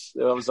was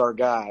our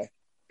guy.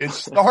 It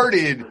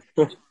started,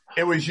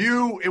 it was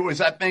you, it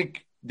was, I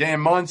think, Dan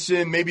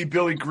Munson, maybe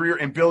Billy Greer,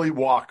 and Bill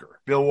Walker.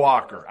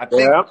 I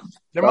think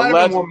there might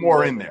have been one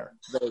more in there.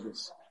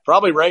 Vegas.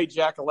 Probably Ray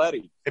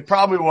Giacoletti. It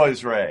probably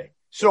was Ray.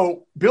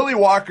 So Billy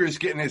Walker is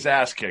getting his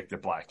ass kicked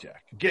at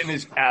blackjack,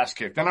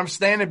 And I'm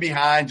standing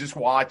behind just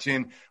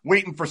watching,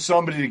 waiting for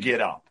somebody to get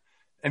up.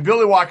 And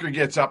Billy Walker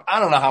gets up. I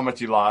don't know how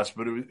much he lost,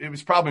 but it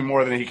was probably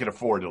more than he could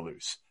afford to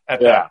lose at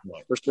that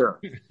point. For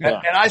sure.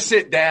 Yeah. And I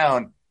sit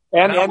down.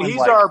 And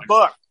he's our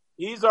book.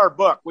 He's our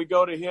book. We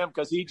go to him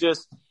because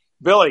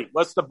Billy,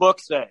 what's the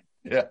book say?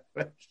 Yeah.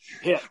 The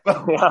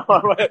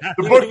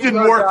book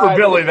didn't work for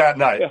Billy that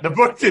night. The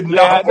book did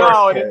not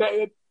work.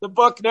 No, the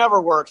book never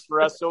works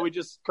for us, so we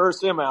just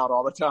curse him out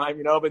all the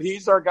time, But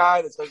he's our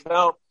guy that says,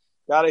 no,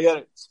 got to hit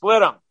it.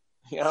 Split him.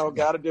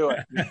 Got to do it.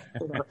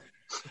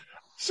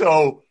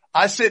 So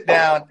I sit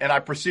down and I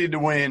proceed to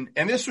win.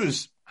 And this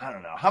was, I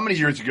don't know, how many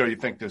years ago you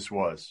think this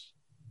was?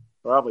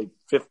 Probably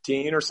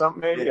 15 or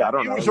something, maybe. I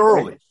don't know. It was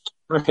early.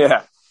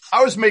 Yeah.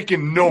 I was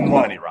making no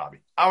money, Robbie.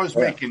 I was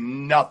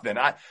making nothing.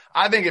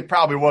 I think it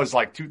probably was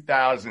like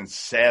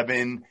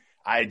 2007.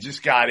 I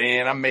just got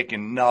in. I'm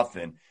making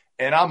nothing.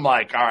 And I'm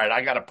like, all right,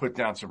 I got to put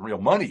down some real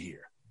money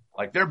here.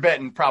 Like they're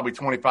betting probably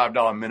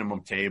 $25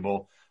 minimum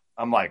table.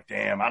 I'm like,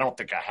 damn, I don't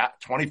think I have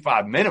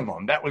 25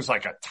 minimum. That was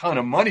like a ton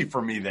of money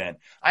for me then.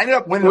 I ended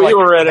up winning. We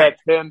were at a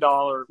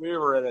 $10. We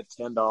were at a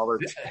 $10.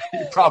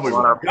 You probably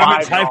were.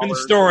 I'm typing the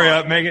story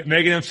up, making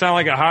him sound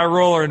like a high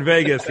roller in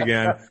Vegas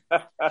again.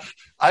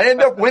 I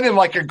ended up winning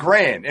like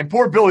 $1,000, and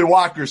poor Billy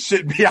Walker's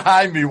sitting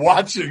behind me,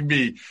 watching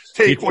me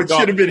take what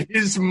should have been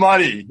his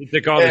money. He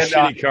took all the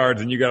shitty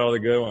cards, and you got all the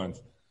good ones.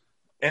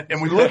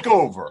 And we look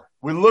over,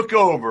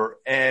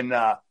 and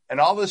all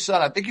of a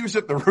sudden, I think he was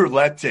at the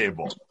roulette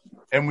table.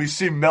 And we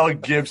see Mel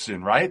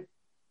Gibson, right?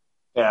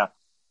 Yeah.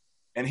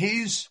 And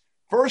he's,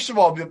 first of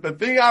all, the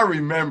thing I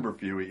remember,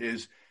 Huey,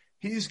 is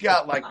he's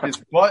got like this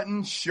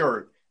button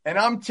shirt. And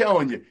I'm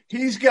telling you,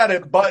 he's got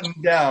it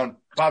buttoned down.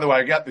 By the way,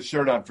 I got the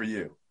shirt on for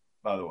you,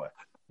 by the way.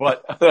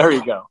 But there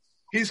you go.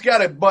 He's got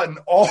it buttoned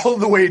all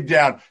the way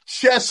down,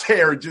 chest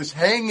hair just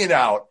hanging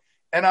out.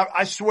 And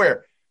I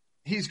swear,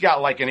 he's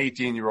got like an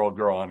 18-year-old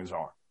girl on his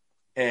arm.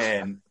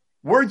 And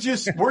we're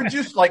just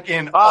like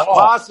in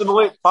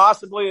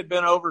possibly had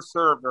been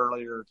overserved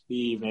earlier the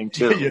evening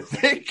too. You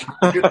think?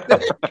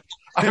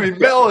 I mean,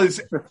 Mel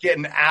is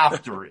getting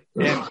after it,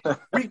 and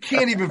we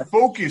can't even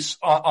focus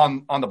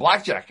on the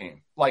blackjack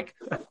game. Like,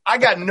 I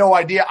got no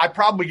idea. I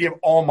probably gave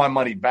all my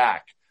money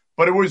back,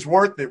 but it was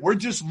worth it. We're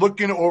just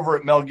looking over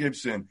at Mel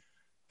Gibson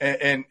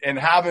and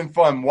having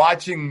fun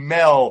watching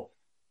Mel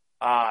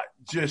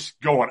just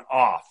going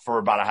off for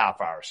about a half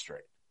hour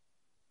straight.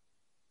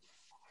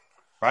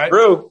 Right?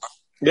 True.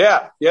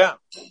 Yeah.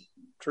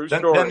 True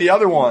story. Then the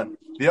other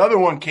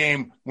one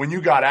came when you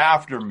got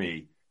after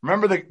me.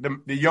 Remember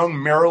the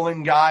young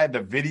Maryland guy,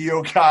 the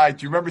video guy?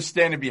 Do you remember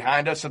standing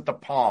behind us at the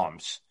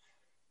Palms?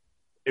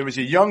 It was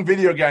a young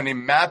video guy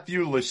named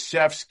Matthew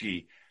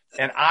Lasevsky,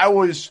 and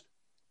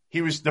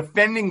he was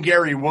defending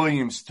Gary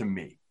Williams to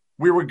me.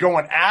 we were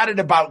going at it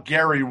about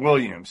Gary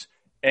Williams,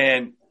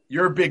 and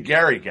you're a big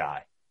Gary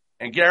guy.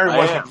 And Gary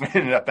wasn't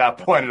winning at that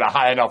point at a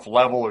high enough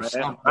level or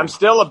something. I'm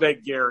still a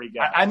big Gary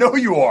guy. I know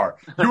you are.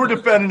 You were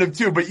defending him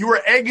too, but you were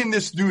egging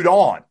this dude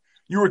on.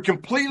 You were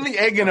completely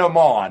egging him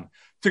on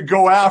to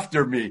go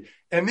after me.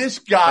 And this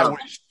guy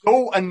was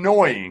so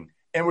annoying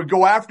and would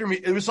go after me.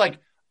 It was like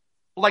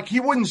he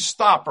wouldn't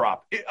stop,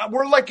 Rob.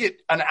 We're like at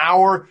an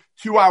hour,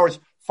 2 hours.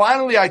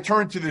 Finally, I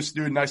turned to this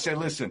dude and I said,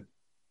 listen,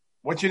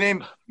 what's your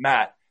name?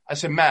 Matt. I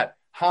said, Matt,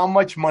 how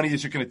much money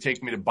is it going to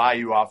take me to buy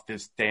you off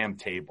this damn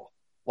table?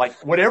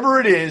 Like, whatever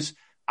it is,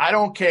 I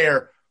don't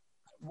care.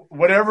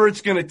 Whatever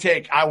it's going to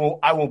take, I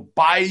will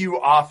buy you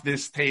off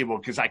this table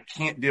because I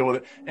can't deal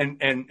with it.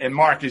 And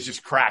Mark is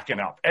just cracking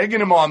up,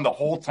 egging him on the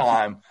whole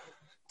time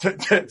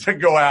to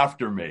go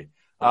after me.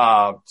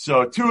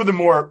 So two of the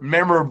more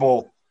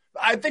memorable.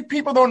 I think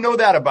people don't know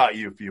that about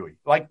you, Huey.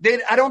 Like,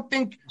 I don't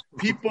think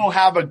people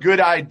have a good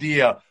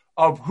idea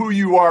of who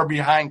you are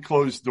behind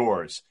closed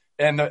doors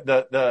and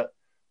the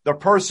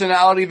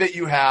personality that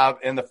you have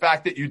and the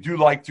fact that you do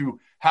like to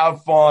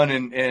have fun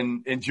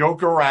and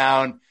joke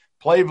around,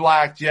 play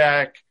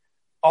blackjack,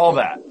 all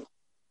that.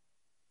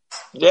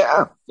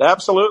 Yeah,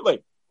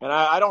 absolutely. And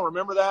I don't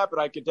remember that, but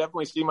I could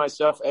definitely see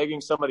myself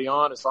egging somebody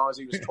on as long as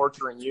he was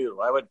torturing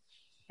you.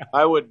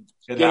 I would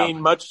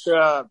gain much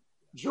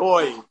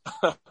joy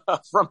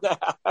from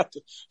that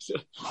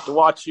to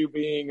watch you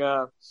being,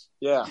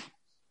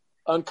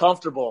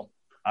 uncomfortable.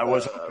 I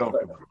was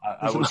uncomfortable.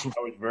 I was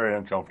very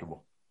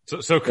uncomfortable.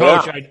 So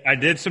Coach, I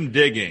did some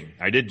digging.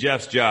 I did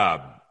Jeff's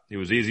job. It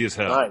was easy as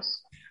hell.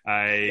 Nice.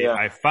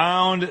 I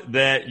found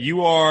that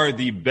you are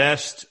the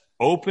best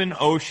open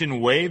ocean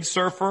wave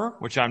surfer,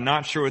 which I'm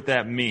not sure what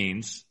that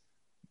means.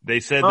 They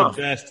said the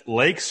best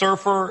lake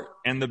surfer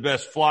and the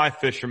best fly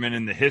fisherman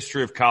in the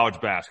history of college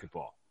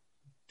basketball.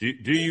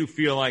 Do you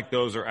feel like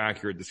those are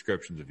accurate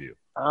descriptions of you?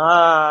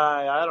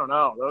 I don't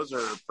know. Those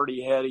are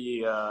pretty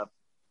heady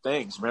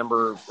things.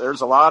 Remember,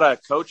 there's a lot of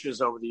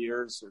coaches over the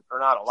years, or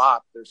not a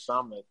lot. There's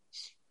some that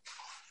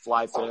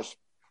fly fish.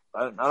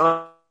 I don't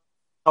know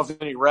as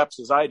many reps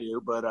as I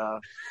do, but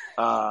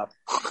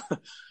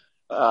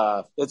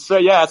it's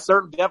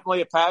certainly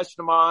definitely a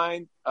passion of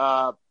mine.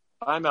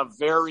 I'm a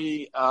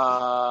very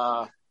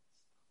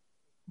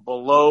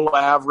below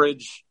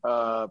average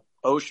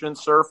ocean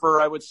surfer,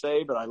 I would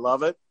say, but I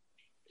love it,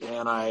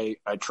 and I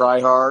try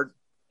hard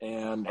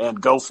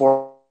and go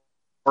for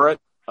it.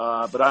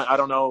 But I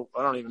don't know.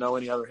 I don't even know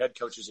any other head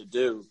coaches that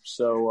do.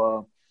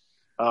 So,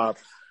 but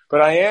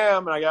I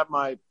am, and I got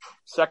my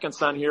second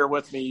son here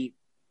with me.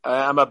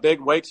 I'm a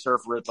big wake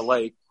surfer at the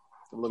lake.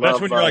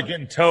 That's when you're like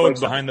getting towed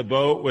behind the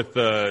boat with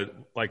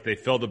like they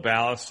fill the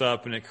ballast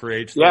up and it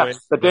creates the wave.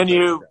 But then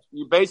you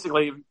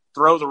basically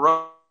throw the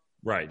rope.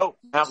 Right.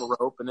 Have a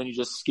rope, and then you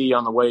just ski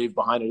on the wave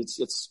behind it.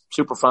 It's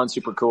super fun,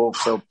 super cool.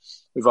 So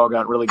we've all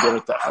gotten really good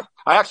at that.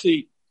 I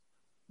actually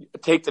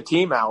take the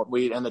team out.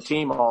 And the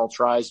team all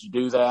tries to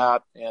do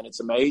that. And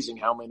it's amazing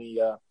how many,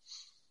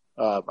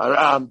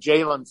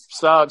 Jalen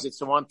Suggs, it's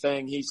the one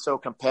thing. He's so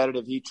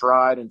competitive. He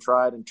tried and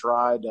tried and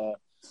tried.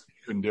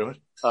 Couldn't do it.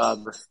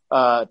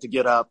 To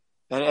get up,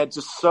 and it's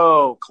just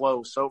so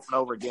close over and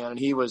over again. And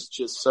he was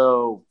just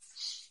so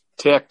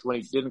ticked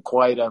when he didn't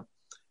quite,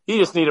 he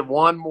just needed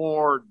one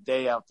more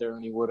day out there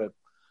and he would have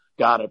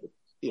got it.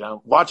 You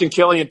know, watching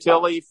Killian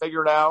Tilly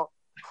figure it out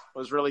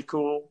was really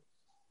cool.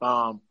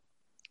 Some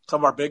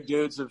of our big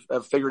dudes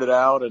have figured it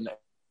out,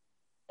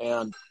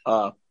 and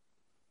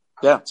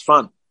it's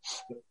fun.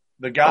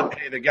 The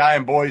guy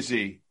in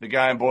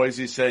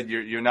Boise said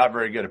you're not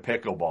very good at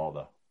pickleball,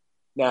 though.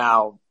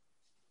 Now,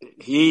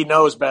 he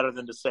knows better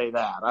than to say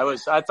that.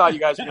 I thought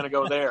you guys were going to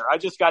go there. I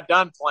just got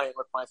done playing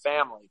with my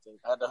family.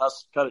 I had to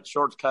cut it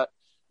short,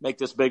 make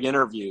this big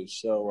interview.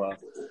 So,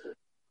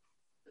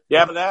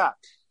 but that.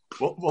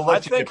 I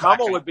think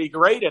Hummel would be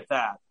great at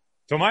that.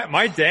 So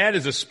my dad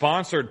is a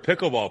sponsored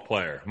pickleball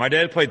player. My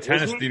dad played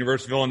tennis at the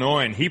University of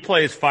Illinois, and he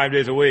plays 5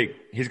 days a week.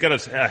 He's got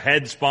a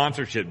head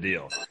sponsorship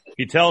deal.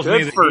 He tells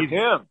me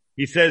that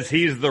he says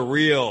he's the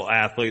real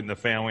athlete in the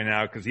family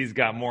now because he's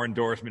got more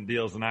endorsement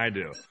deals than I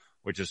do,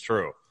 which is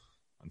true,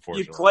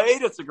 unfortunately. You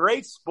played? It's a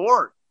great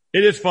sport.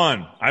 It is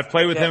fun. I've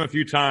played with him a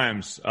few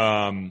times.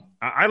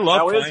 I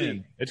love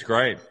playing. It's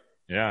great.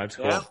 Yeah, it's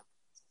cool. Yeah.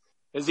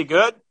 Is he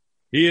good?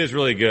 He is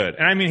really good.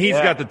 And I mean, he's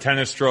got the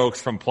tennis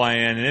strokes from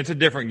playing, and it's a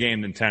different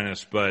game than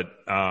tennis, but,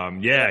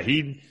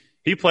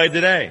 he played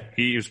today.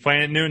 He was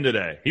playing at noon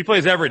today. He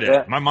plays every day.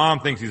 Yeah. My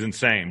mom thinks he's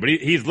insane, but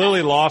he's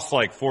literally lost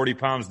like 40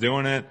 pounds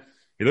doing it.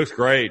 He looks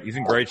great. He's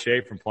in great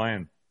shape from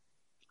playing.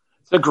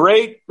 It's a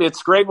great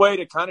way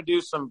to kind of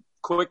do some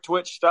quick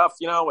twitch stuff,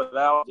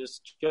 without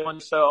just killing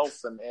yourself.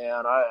 And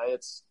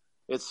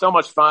it's so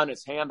much fun.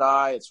 It's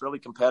hand-eye. It's really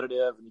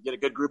competitive, and you get a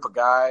good group of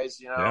guys,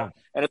 and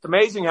it's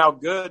amazing how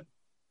good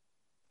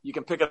you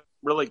can pick up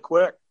really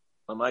quick.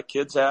 My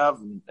kids have,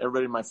 and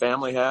everybody in my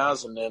family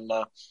has. And then,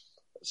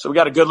 so we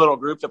got a good little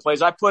group that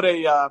plays.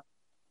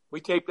 We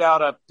taped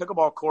out a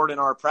pickleball court in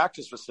our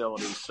practice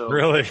facility. So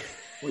really,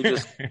 we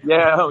just,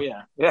 yeah.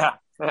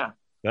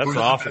 That's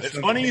awesome. It's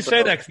funny you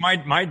say that, 'cause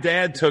my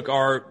dad took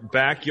our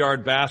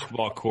backyard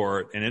basketball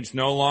court, and it's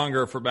no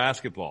longer for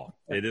basketball.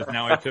 It is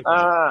now a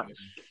pickleball.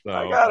 So,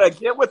 I gotta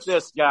get with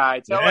this guy.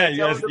 Tell him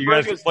you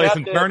guys can play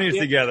some tourneys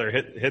together.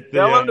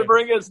 Tell him to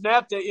bring his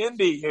net to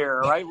Indy here,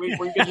 right? We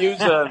could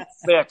use a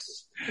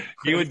fix.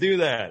 He would do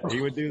that.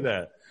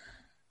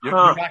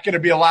 You're not going to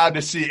be allowed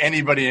to see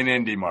anybody in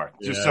Indy, Mark,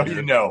 just so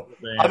you know.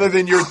 Other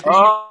than your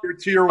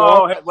tier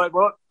one.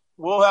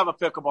 We'll have a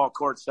pickleball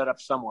court set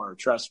up somewhere,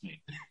 trust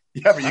me.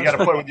 Yeah, but you got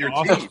to play with your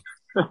team.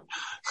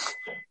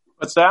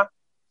 What's that?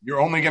 You're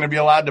only going to be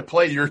allowed to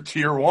play your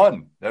tier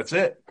one. That's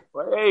it.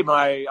 Well, hey,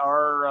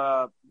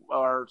 our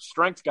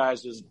strength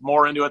guys is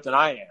more into it than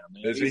I am.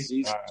 He's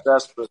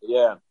desperate, yeah.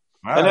 All and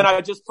right. Then I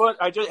just put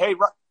that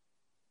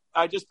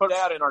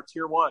in our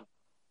tier one.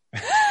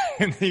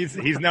 And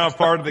he's now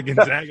part of the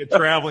Gonzaga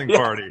traveling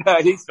party.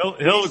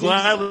 He'll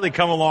gladly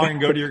come along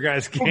and go to your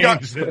guys'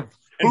 games.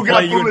 Who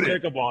got you in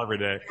pickleball every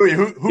day?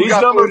 Who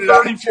got number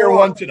 34 tier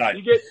one tonight?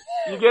 You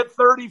get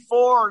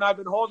 34, and I've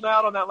been holding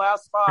out on that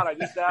last spot. I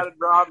just added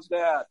Rob's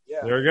dad. Yeah.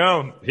 There we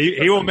go.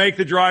 He will make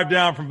the drive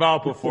down from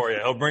Valpo for you.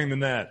 He'll bring the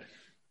net.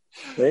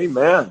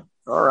 Amen.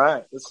 All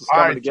right, this is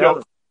coming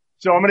together.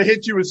 So I'm going to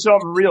hit you with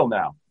something real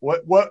now.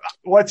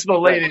 What's the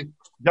latest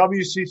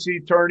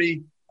WCC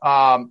tourney?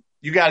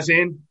 You guys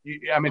in?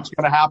 It's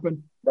going to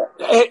happen.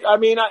 Hey, I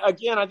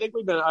think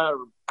we've been.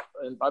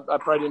 And I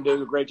probably didn't do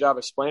a great job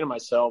explaining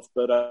myself,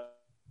 but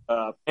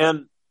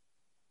and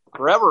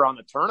forever on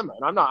the tournament.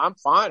 I'm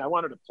fine. I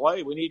wanted to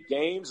play. We need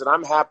games, and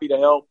I'm happy to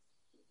help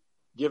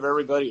give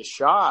everybody a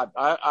shot.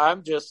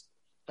 I've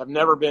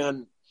never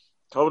been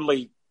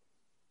totally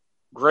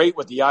great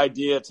with the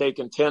idea of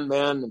taking 10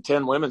 men and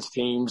 10 women's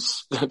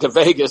teams to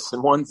Vegas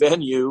in one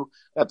venue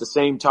at the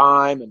same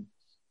time,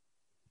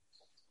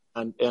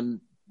 and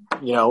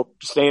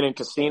staying in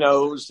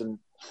casinos and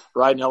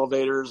riding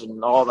elevators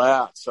and all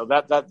that. So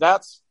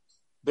that's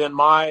been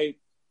my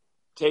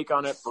take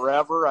on it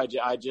forever. I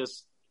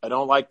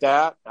don't like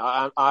that.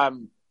 I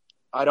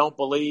don't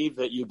believe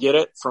that you get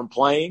it from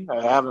playing.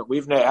 We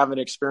haven't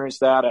experienced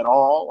that at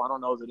all. I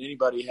don't know that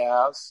anybody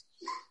has.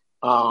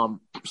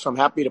 So I'm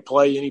happy to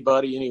play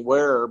anybody,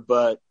 anywhere,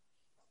 but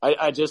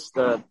I just,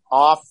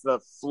 off the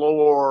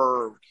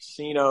floor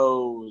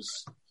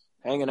casinos,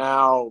 hanging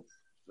out,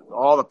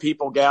 all the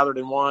people gathered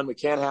in one, we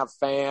can't have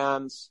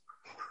fans.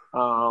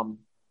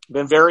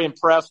 Been very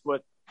impressed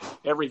with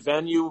every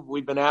venue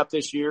we've been at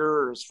this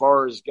year as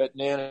far as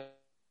getting in and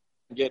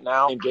getting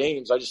out in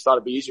games. I just thought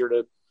it'd be easier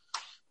to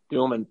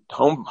do them in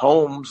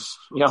homes,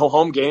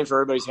 home games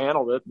where everybody's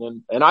handled it.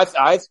 And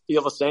I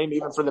feel the same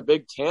even for the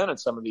Big Ten in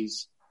some of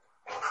these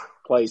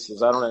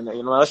places. I don't know,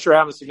 unless you're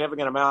having a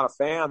significant amount of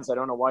fans, I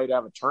don't know why you'd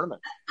have a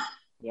tournament.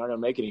 You're not going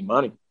to make any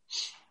money.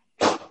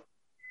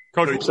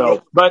 Coach,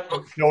 so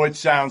it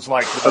sounds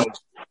like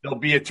there'll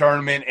be a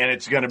tournament and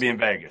it's going to be in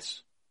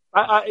Vegas.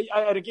 Gonzaga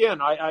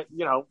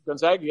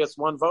gets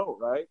one vote,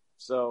 right?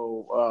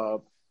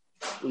 So,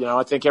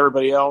 I think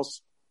everybody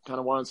else kind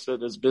of wants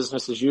it as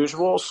business as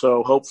usual.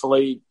 So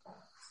hopefully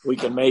we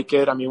can make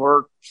it.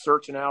 We're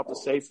searching out the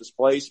safest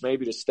place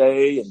maybe to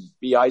stay and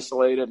be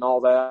isolated and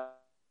all that.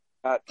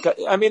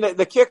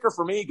 The kicker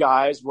for me,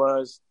 guys,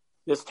 was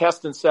this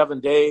test in 7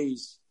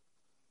 days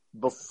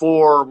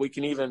before we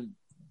can even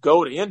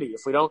go to Indy.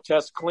 If we don't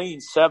test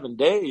clean 7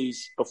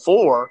 days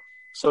before,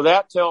 so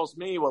that tells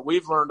me what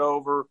we've learned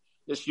over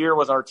this year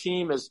with our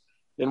team is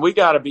then we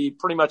got to be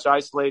pretty much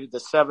isolated the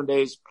 7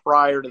 days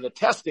prior to the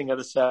testing of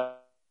the 7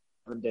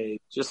 days,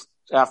 just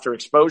after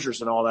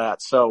exposures and all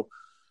that. So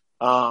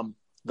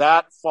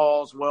that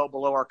falls well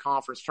below our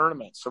conference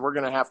tournament. So we're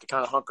going to have to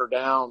kind of hunker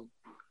down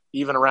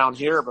even around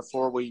here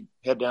before we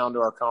head down to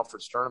our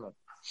conference tournament.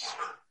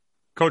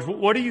 Coach,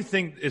 what do you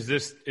think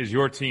is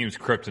your team's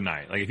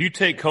kryptonite? Like, if you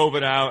take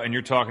COVID out and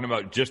you're talking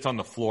about just on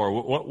the floor,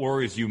 what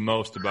worries you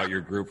most about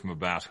your group from a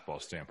basketball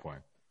standpoint?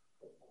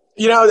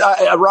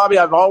 Robbie,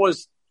 I've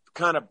always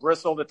kind of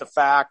bristled at the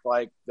fact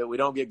that we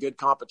don't get good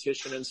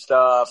competition and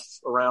stuff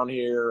around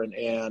here.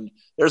 And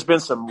there's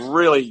been some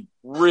really,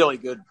 really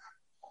good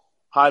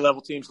high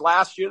level teams.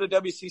 Last year, the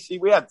WCC,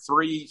 we had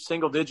 3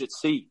 single digit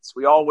seats.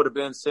 We all would have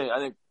been, I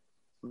think,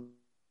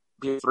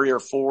 3 or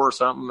 4 or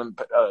something, and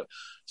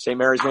St.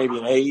 Mary's maybe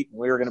an 8, and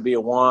we were going to be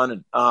a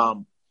 1.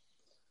 And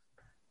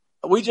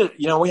we just,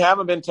 we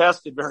haven't been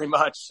tested very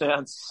much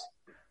since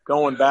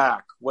going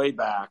way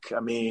back.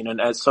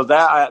 And so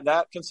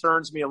that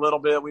concerns me a little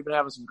bit. We've been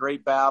having some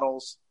great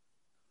battles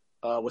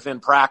within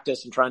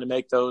practice and trying to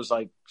make those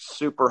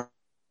super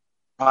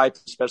high,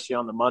 especially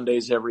on the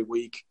Mondays every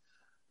week.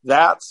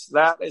 That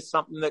is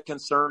something that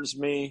concerns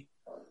me.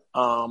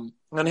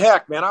 And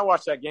heck, man, I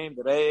watched that game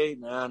today,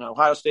 man,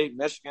 Ohio State and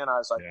Michigan. I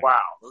was like,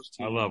 wow, those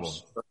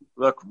teams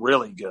look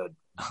really good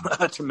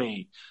to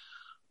me.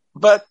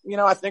 But,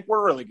 I think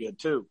we're really good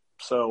too.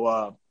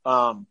 So,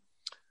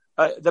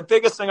 the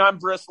biggest thing I'm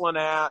bristling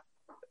at,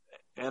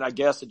 and I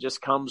guess it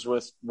just comes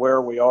with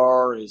where we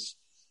are, is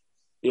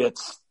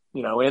it's,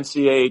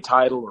 NCAA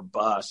title or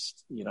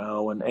bust,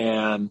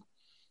 and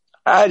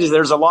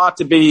There's a lot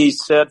to be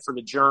said for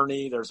the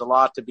journey. There's a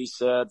lot to be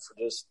said for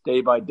just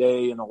day by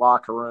day in the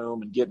locker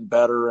room and getting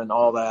better and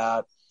all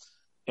that,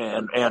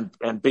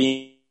 and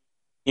being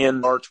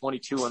in our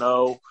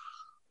 22-0.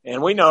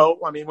 And we know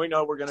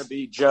we're going to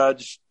be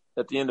judged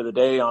at the end of the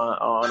day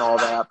on all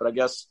that. But I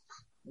guess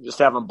just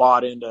haven't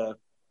bought into,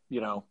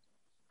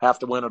 have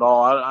to win it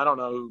all. I don't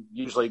know who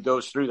usually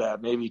goes through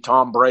that. Maybe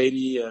Tom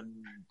Brady and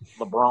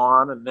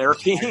LeBron and their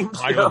teams.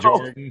 Michael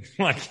Jordan.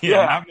 Not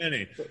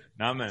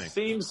many.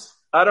 Seems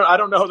I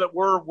don't know that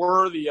we're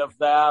worthy of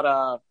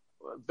that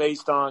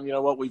based on,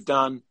 what we've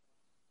done.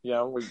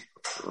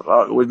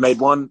 We've made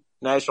one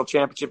national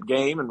championship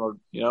game and we're,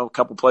 a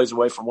couple plays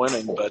away from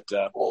winning, but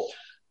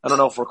I don't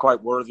know if we're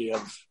quite worthy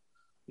of,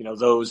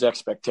 those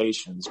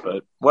expectations,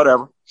 but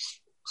whatever.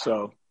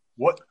 So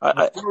what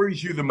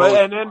worries you the most?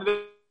 And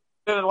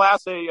then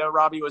last day,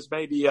 Robbie, was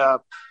maybe,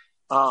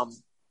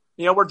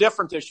 we're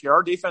different this year.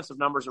 Our defensive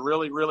numbers are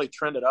really, really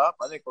trended up.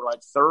 I think we're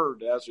like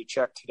third as we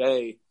check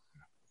today.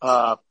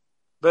 But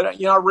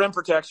our rim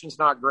protection's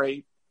not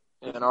great.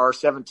 And our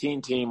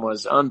 17 team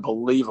was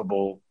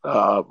unbelievable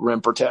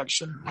rim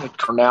protection.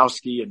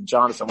 Karnowski and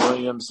Jonathan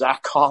Williams,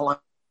 Zach Collins,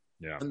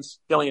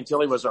 Killian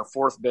Tilly was our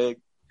fourth big.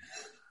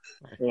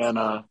 And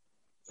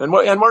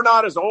we're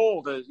not as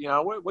old as,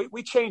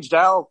 we changed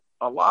out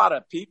a lot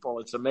of people.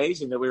 It's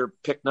amazing that we were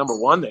picked number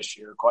one this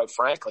year, quite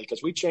frankly,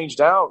 because we changed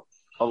out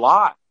a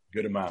lot.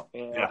 Good amount.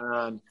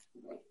 And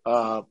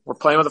we're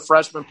playing with a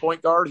freshman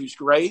point guard who's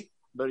great,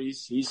 but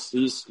he's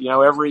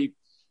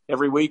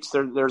every week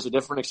there's a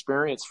different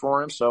experience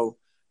for him. So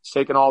he's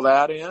taking all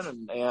that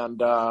in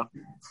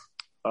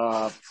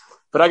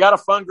but I got a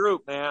fun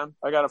group, man.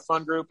 I got a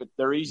fun group.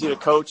 They're easy to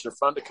coach. They're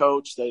fun to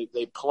coach. They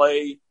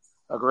play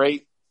a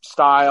great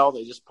style.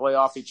 They just play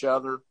off each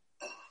other.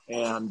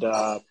 And,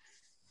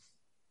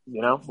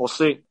 we'll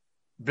see.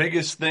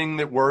 Biggest thing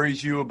that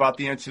worries you about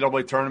the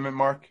NCAA tournament,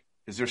 Mark?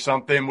 Is there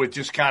something with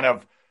just kind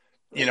of,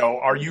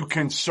 are you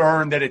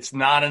concerned that it's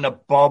not in a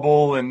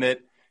bubble and that,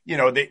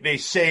 they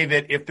say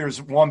that if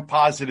there's one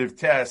positive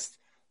test,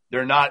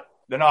 they're not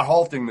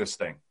halting this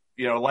thing.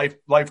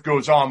 Life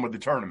goes on with the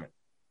tournament.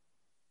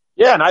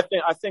 Yeah. And I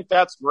think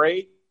that's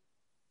great.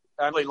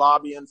 I'm really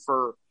lobbying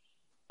for,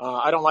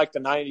 I don't like the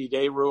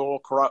 90-day rule,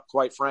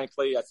 quite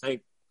frankly. I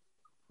think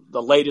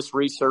the latest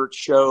research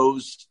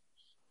shows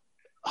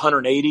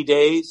 180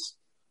 days.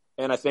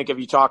 And I think if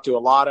you talk to a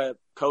lot of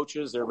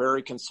coaches, they're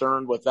very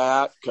concerned with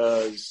that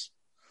because,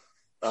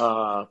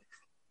 I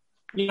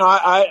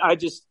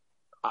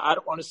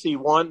don't want to see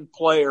one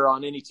player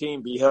on any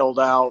team be held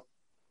out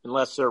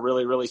unless they're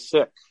really, really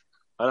sick.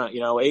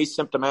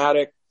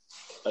 Asymptomatic,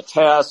 a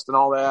test and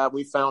all that.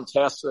 We found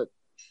tests that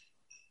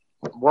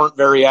weren't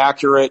very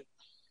accurate.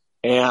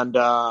 And,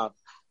 that's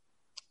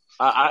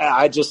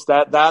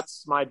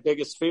my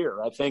biggest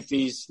fear. I think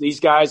these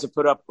guys have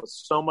put up with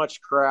so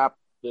much crap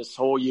this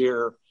whole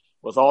year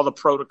with all the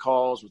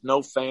protocols, with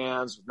no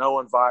fans, with no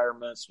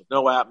environments, with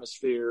no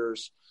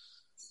atmospheres,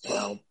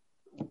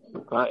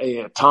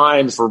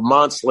 time for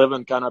months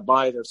living kind of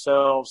by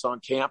themselves on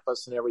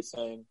campus and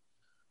everything.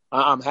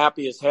 I'm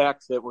happy as heck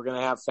that we're going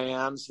to have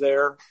fans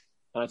there.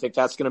 And I think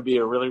that's going to be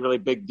a really, really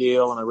big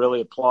deal. And I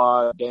really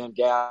applaud Dan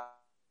Gavitt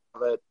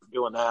for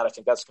doing that. I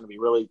think that's going to be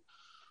really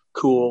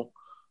cool.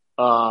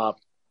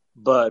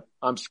 But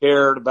I'm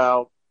scared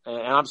and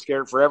I'm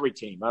scared for every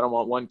team. I don't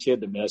want one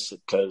kid to miss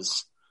it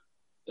because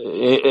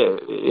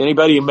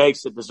anybody who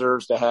makes it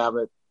deserves to have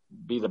it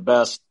be the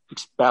best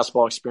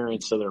basketball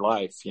experience of their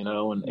life, and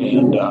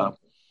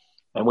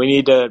we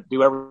need to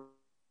do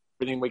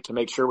everything we can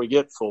make sure we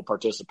get full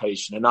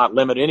participation and not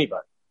limit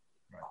anybody.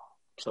 Right.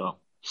 So,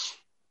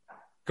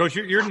 Coach,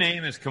 your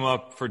name has come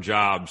up for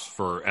jobs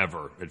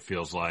forever. It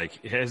feels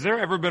like. Has there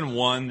ever been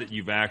one that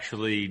you've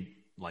actually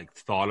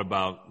thought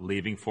about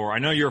leaving for? I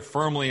know you're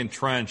firmly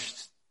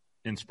entrenched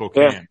in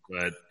Spokane,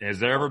 but has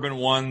there ever been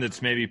one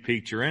that's maybe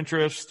piqued your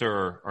interest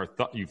or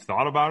you've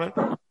thought about it?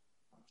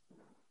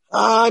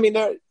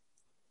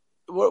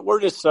 We're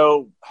just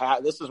so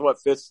this is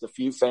what fits the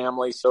Few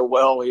family so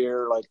well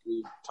here. Like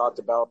we talked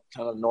about,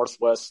 kind of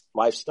Northwest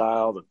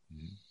lifestyle, the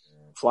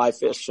fly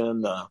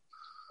fishing, the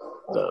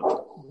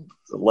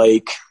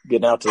lake.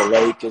 Getting out to the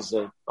lake is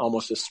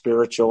almost a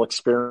spiritual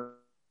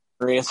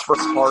experience for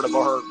part of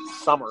our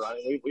summer.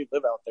 We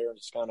live out there and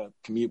just kind of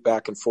commute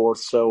back and forth.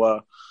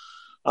 So,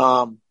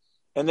 and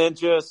then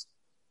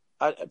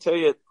I tell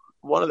you,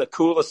 one of the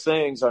coolest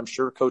things, I'm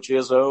sure Coach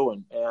Izzo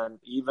and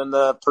even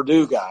the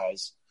Purdue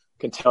guys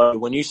can tell you,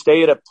 when you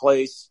stay at a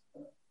place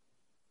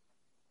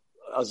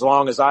as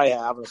long as I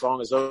have, and as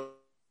long as those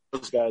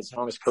guys, as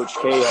long as Coach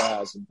K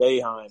has, and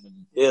Boeheim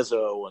and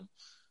Izzo, and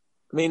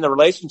the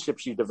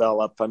relationships you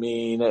develop,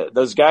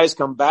 those guys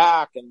come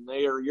back and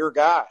they are your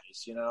guys,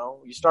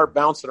 you start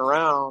bouncing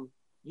around,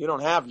 you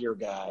don't have your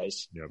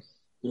guys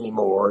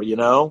anymore,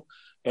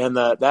 and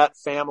that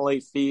family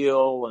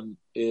feel and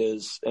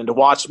to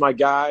watch my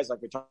guys,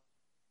 like we talk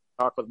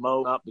with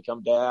Mo,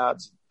 become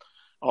dads,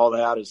 all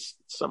that is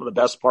some of the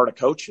best part of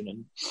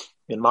coaching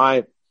in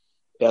my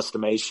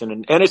estimation.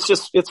 And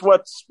it's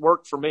what's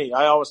worked for me.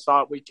 I always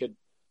thought we could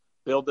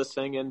build this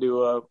thing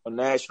into a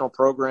national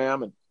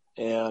program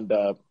and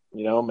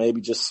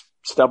maybe just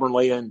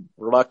stubbornly and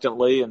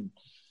reluctantly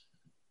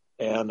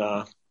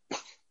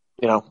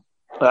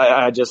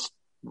I just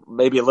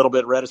maybe a little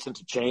bit reticent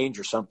to change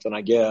or something,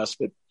 I guess.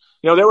 But,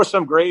 there were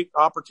some great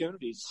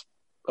opportunities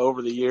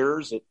over the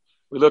years that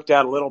we looked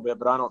at a little bit,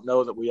 but I don't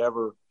know that we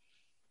ever,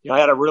 I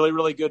had a really,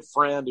 really good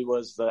friend who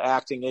was the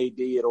acting AD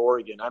at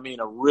Oregon. I mean,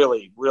 a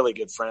really, really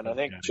good friend. I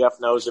think Jeff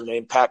knows him,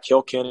 named Pat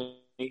Kilkenny.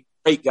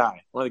 Great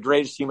guy. One of the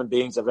greatest human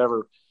beings I've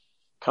ever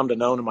come to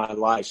know in my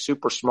life.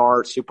 Super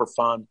smart, super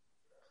fun.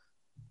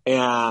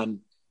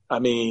 And I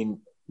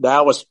mean,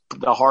 that was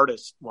the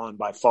hardest one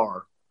by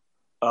far,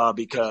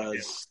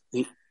 because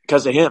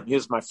of him. He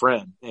was my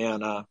friend.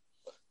 And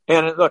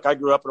look, I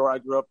grew up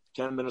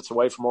 10 minutes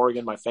away from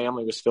Oregon. My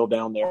family was still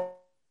down there,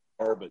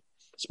 but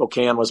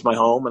Spokane was my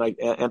home.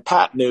 And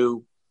Pat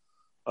knew,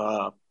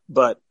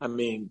 but I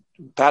mean,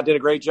 Pat did a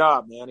great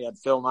job, man. He had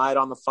Phil Knight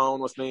on the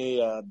phone with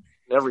me,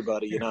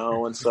 everybody,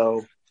 and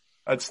so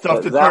that's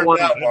tough to turn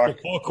down,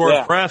 Mark. Full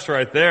court press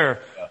right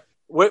there.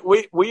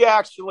 We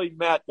actually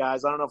met,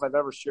 guys. I don't know if I've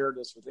ever shared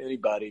this with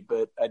anybody,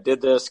 but I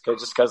did this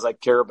because I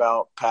care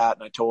about Pat,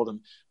 and I told him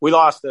we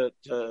lost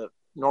to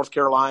North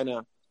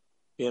Carolina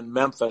in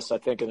Memphis, I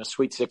think, in a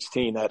Sweet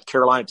 16. That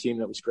Carolina team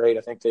that was great.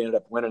 I think they ended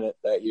up winning it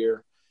that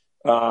year.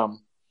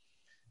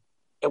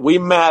 We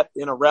met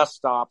in a rest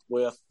stop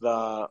with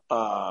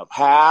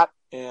hat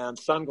and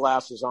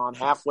sunglasses on,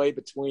 halfway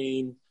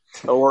between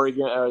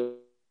Oregon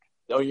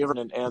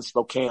and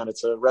Spokane.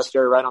 It's a rest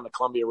area right on the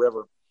Columbia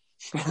River.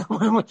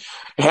 And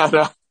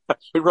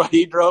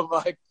he drove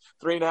like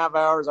 3.5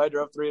 hours. I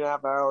drove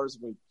 3.5 hours.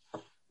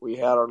 We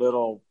had our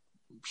little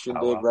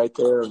shindig right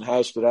there and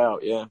hashed it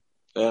out. Yeah.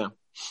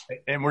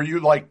 And were you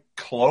like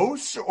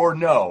close or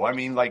no? I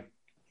mean, like,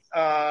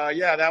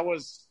 that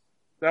was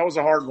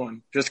a hard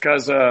one just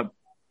because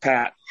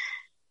Pat.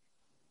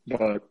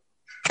 But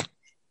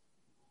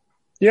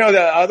the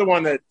other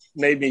one that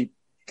made me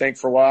think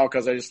for a while,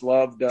 because I just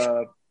loved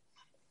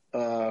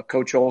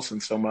Coach Olson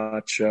so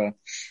much at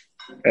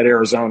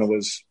Arizona,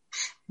 was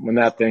when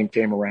that thing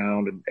came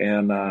around,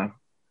 and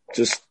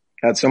just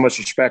had so much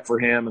respect for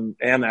him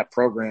and that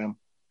program.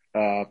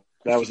 That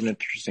was an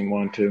interesting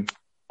one too.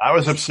 I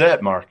was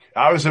upset, Mark.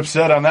 I was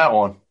upset on that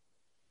one.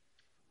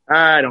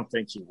 I don't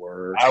think you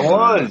were. I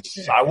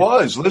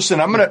was.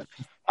 Listen,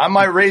 I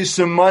might raise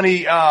some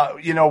money,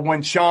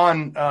 when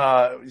Sean,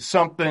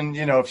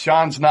 if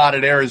Sean's not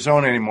at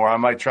Arizona anymore, I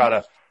might try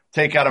to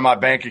take out of my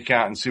bank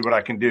account and see what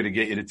I can do to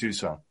get you to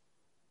Tucson.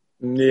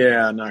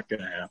 Yeah, not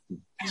going to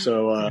happen.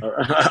 So,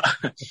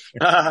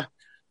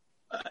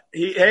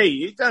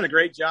 he's done a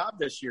great job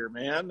this year,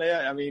 man.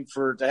 Yeah, I mean,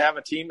 to have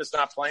a team that's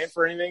not playing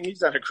for anything, he's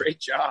done a great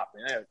job.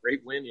 Man, I had a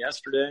great win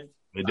yesterday.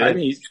 They did. I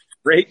mean,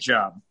 great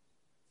job.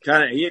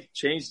 He had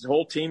changed his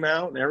whole team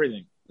out and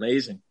everything.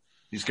 Amazing.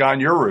 He's gone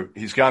your route.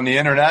 He's gone the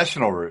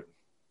international route.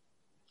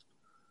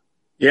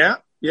 Yeah.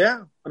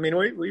 I mean,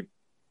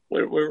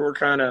 we're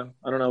kind of,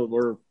 I don't know,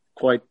 we're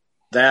quite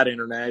that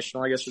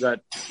international. I guess we got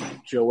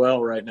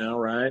Joel right now,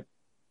 right?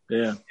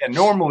 Yeah. And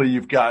normally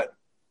you got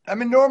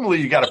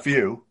a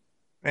few.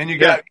 And you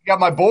got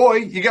my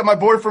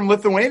boy from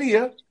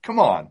Lithuania. Come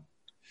on.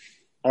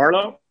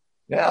 Arlo?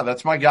 Yeah,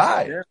 that's my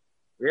guy.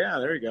 Yeah,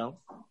 there you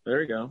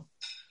go.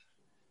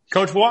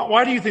 Coach,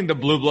 why do you think the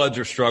Blue Bloods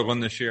are struggling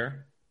this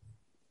year?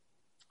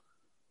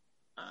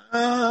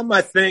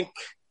 I think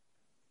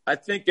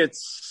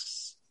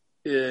it's,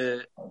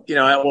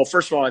 well,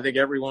 first of all, I think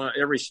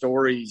every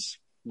story's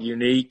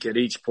unique at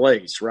each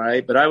place,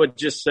 right? But I would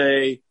just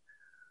say,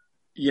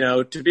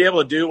 to be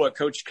able to do what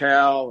Coach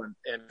Cal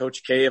and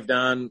Coach K have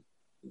done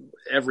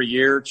every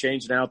year,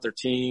 changing out their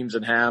teams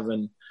and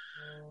having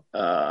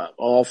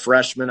all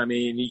freshmen. I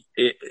mean,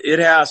 it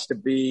has to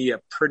be a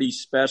pretty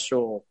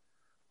special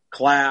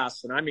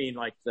class. And I mean,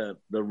 like the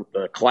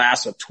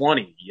class of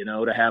 20,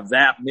 to have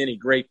that many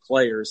great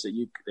players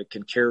that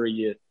can carry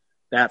you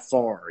that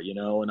far,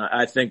 and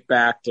I think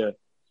back to,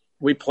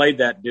 we played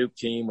that Duke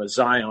team with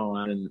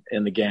Zion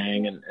and the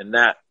gang. And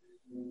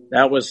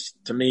that was,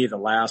 to me, the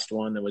last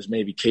one that was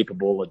maybe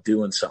capable of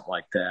doing something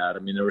like that. I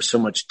mean, there was so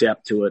much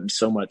depth to it and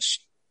so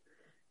much,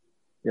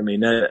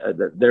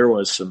 there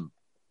was some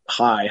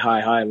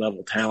high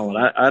level talent.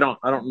 I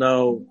don't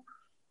know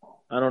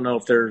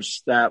if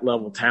there's that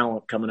level of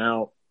talent coming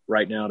out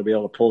right now to be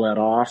able to pull that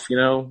off,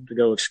 to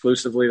go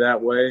exclusively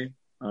that way.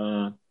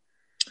 I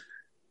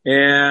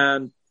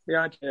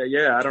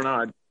don't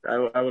know.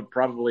 I would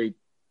probably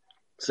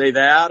say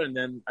that. And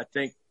then I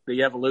think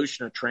the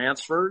evolution of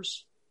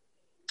transfers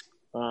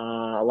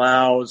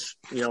allows,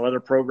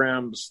 other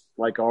programs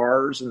like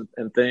ours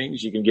and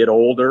things, you can get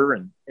older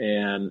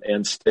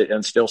and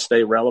still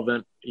stay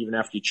relevant even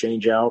after you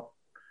change out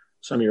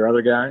some of your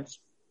other guys.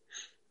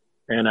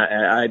 And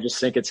I just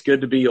think it's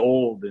good to be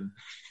old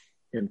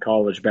in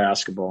college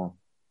basketball.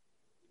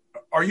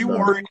 Are you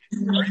worried?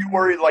 Are you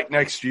worried like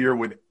next year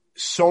with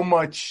so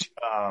much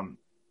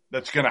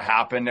that's going to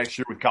happen next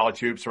year with college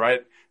hoops,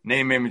 right?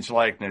 Name, image,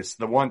 likeness,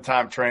 the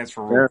one-time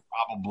transfer rule,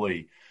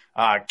 probably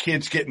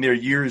kids getting their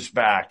years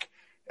back.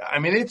 I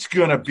mean, it's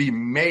going to be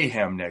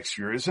mayhem next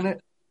year, isn't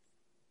it?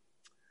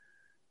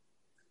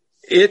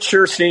 It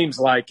sure seems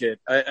like it.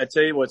 I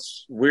tell you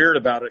what's weird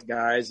about it,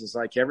 guys, is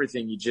like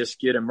everything, you just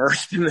get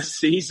immersed in the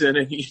season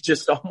and you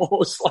just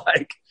almost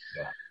like,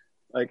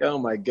 oh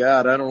my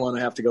God, I don't want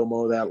to have to go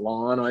mow that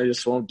lawn. I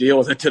just won't deal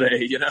with it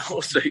today,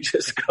 So you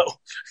just go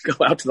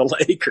out to the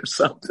lake or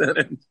something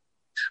and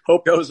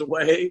hope it goes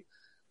away,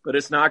 but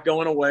it's not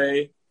going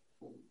away.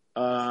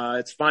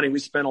 It's funny. We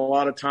spent a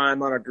lot of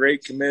time on a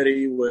great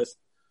committee with,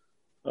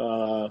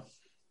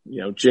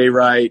 Jay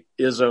Wright,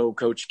 Izzo,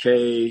 Coach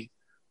K,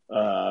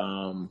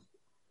 and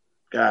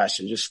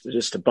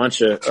just a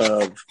bunch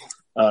of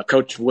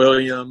Coach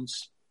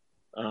Williams,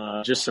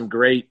 just some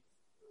great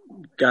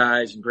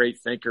guys and great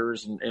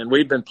thinkers. And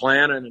we've been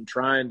planning and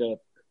trying to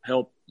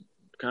help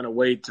kind of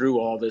wade through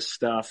all this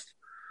stuff.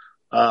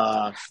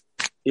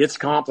 It's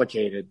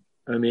complicated.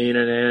 I mean,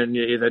 and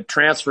the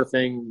transfer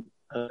thing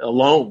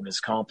alone is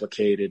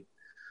complicated.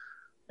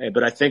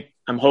 But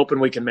I'm hoping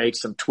we can make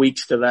some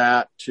tweaks to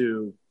that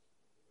to,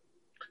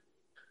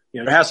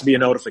 there has to be a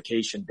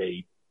notification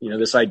date.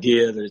 This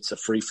idea that it's a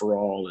free for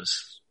all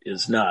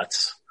is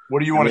nuts. What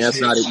do you want to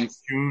see?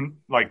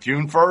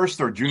 June 1st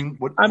or June?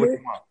 What do you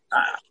want?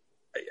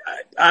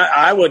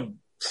 I would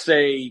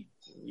say,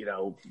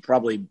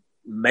 probably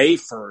May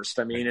 1st.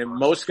 I mean, and a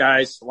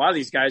lot of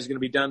these guys are going to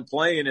be done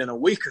playing in a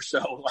week or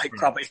so,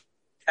 probably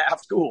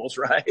half schools,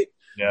 right?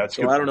 Yeah.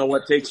 So I don't know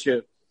what takes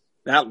you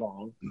that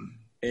long.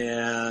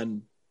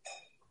 And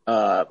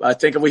I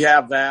think if we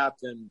have that,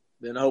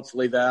 then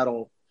hopefully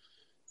that'll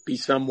be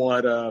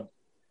somewhat,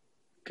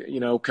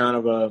 kind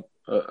of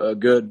a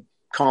good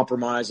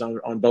compromise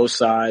on both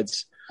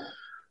sides.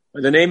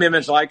 The name,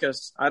 image,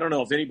 likeness, I don't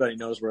know if anybody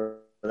knows where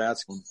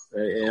that's going.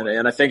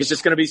 And I think it's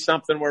just going to be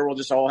something where we'll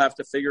just all have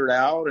to figure it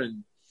out.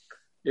 And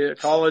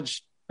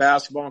college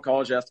basketball and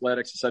college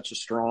athletics is such a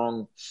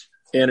strong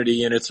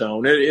entity in its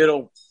own.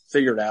 It'll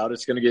figure it out.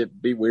 It's going to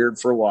be weird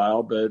for a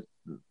while, but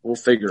we'll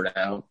figure it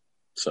out.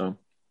 So,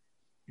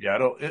 yeah,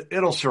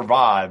 it'll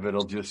survive.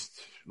 It'll just,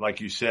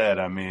 like you said,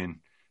 I mean,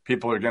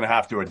 people are going to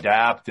have to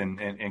adapt and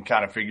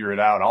kind of figure it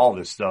out, all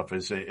this stuff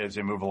as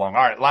they move along.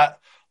 All right.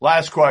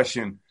 Last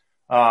question.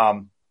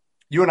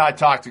 You and I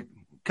talked a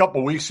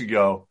couple weeks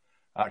ago,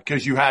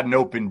 cause you had an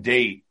open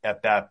date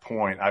at that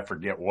point. I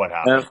forget what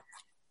happened.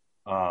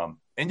 Yeah.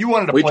 And you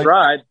wanted to play. We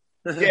tried.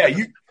 Yeah,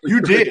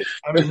 you did.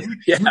 I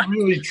mean, you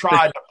really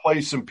tried to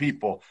play some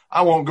people.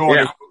 I won't go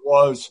into who it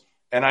was,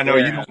 and I know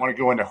you don't want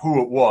to go into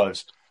who it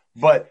was,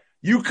 but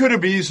you could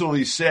have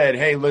easily said,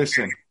 hey,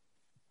 listen,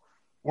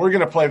 we're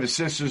going to play the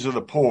Sisters of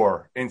the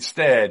Poor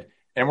instead,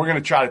 and we're going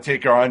to try to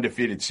take our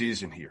undefeated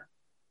season here.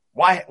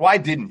 Why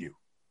didn't you?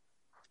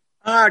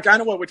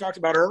 Kind of what we talked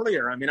about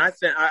earlier. I mean, I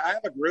think I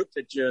have a group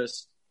that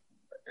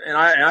and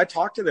I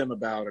talked to them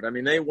about it. I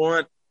mean, they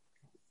want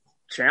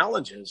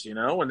challenges, and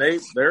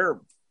they're,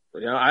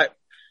 I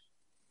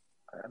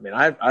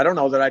don't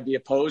know that I'd be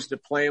opposed to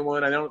playing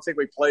one. I don't think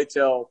we play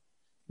till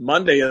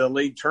Monday of the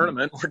league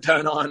tournament. We're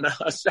done on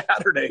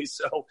Saturday.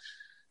 So,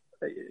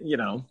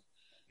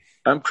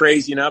 I'm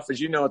crazy enough, as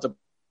you know, at the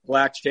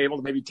Black table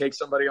to maybe take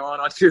somebody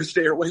on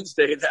Tuesday or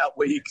Wednesday that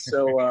week.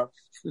 So,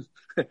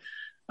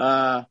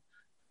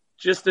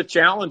 just to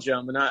challenge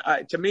them.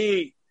 And to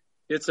me,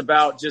 it's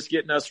about just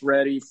getting us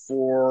ready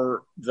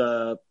for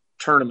the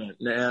tournament.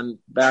 And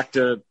back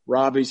to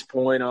Robbie's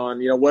point on,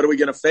 what are we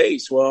going to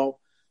face? Well,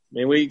 I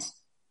mean, we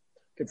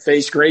could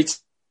face great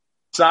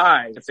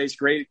size, face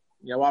great,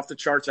 off the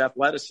charts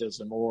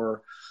athleticism,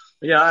 or,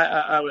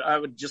 I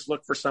would just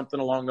look for something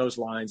along those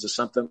lines, as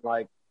something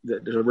like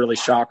that to really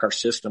shock our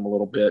system a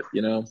little bit,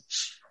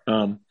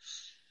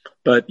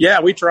 But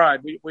yeah, we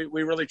tried. We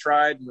really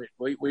tried.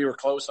 We were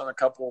close on a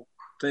couple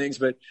things,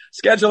 but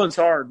scheduling's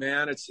hard,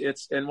 man.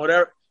 It's and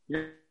whatever,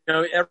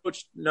 every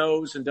coach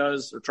knows and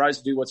does or tries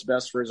to do what's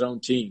best for his own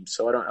team.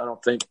 So I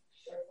don't think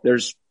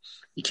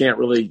you can't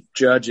really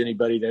judge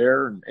anybody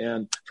there.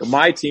 And for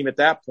my team at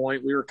that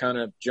point, we were kind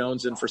of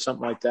jonesing for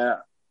something like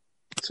that.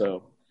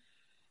 So,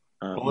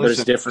 but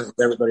it's different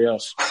with everybody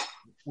else.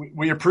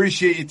 We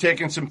appreciate you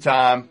taking some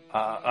time.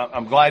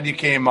 I'm glad you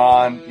came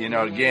on.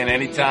 Again,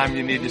 anytime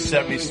you need to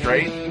set me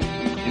straight,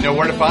 you know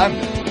where to find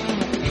me.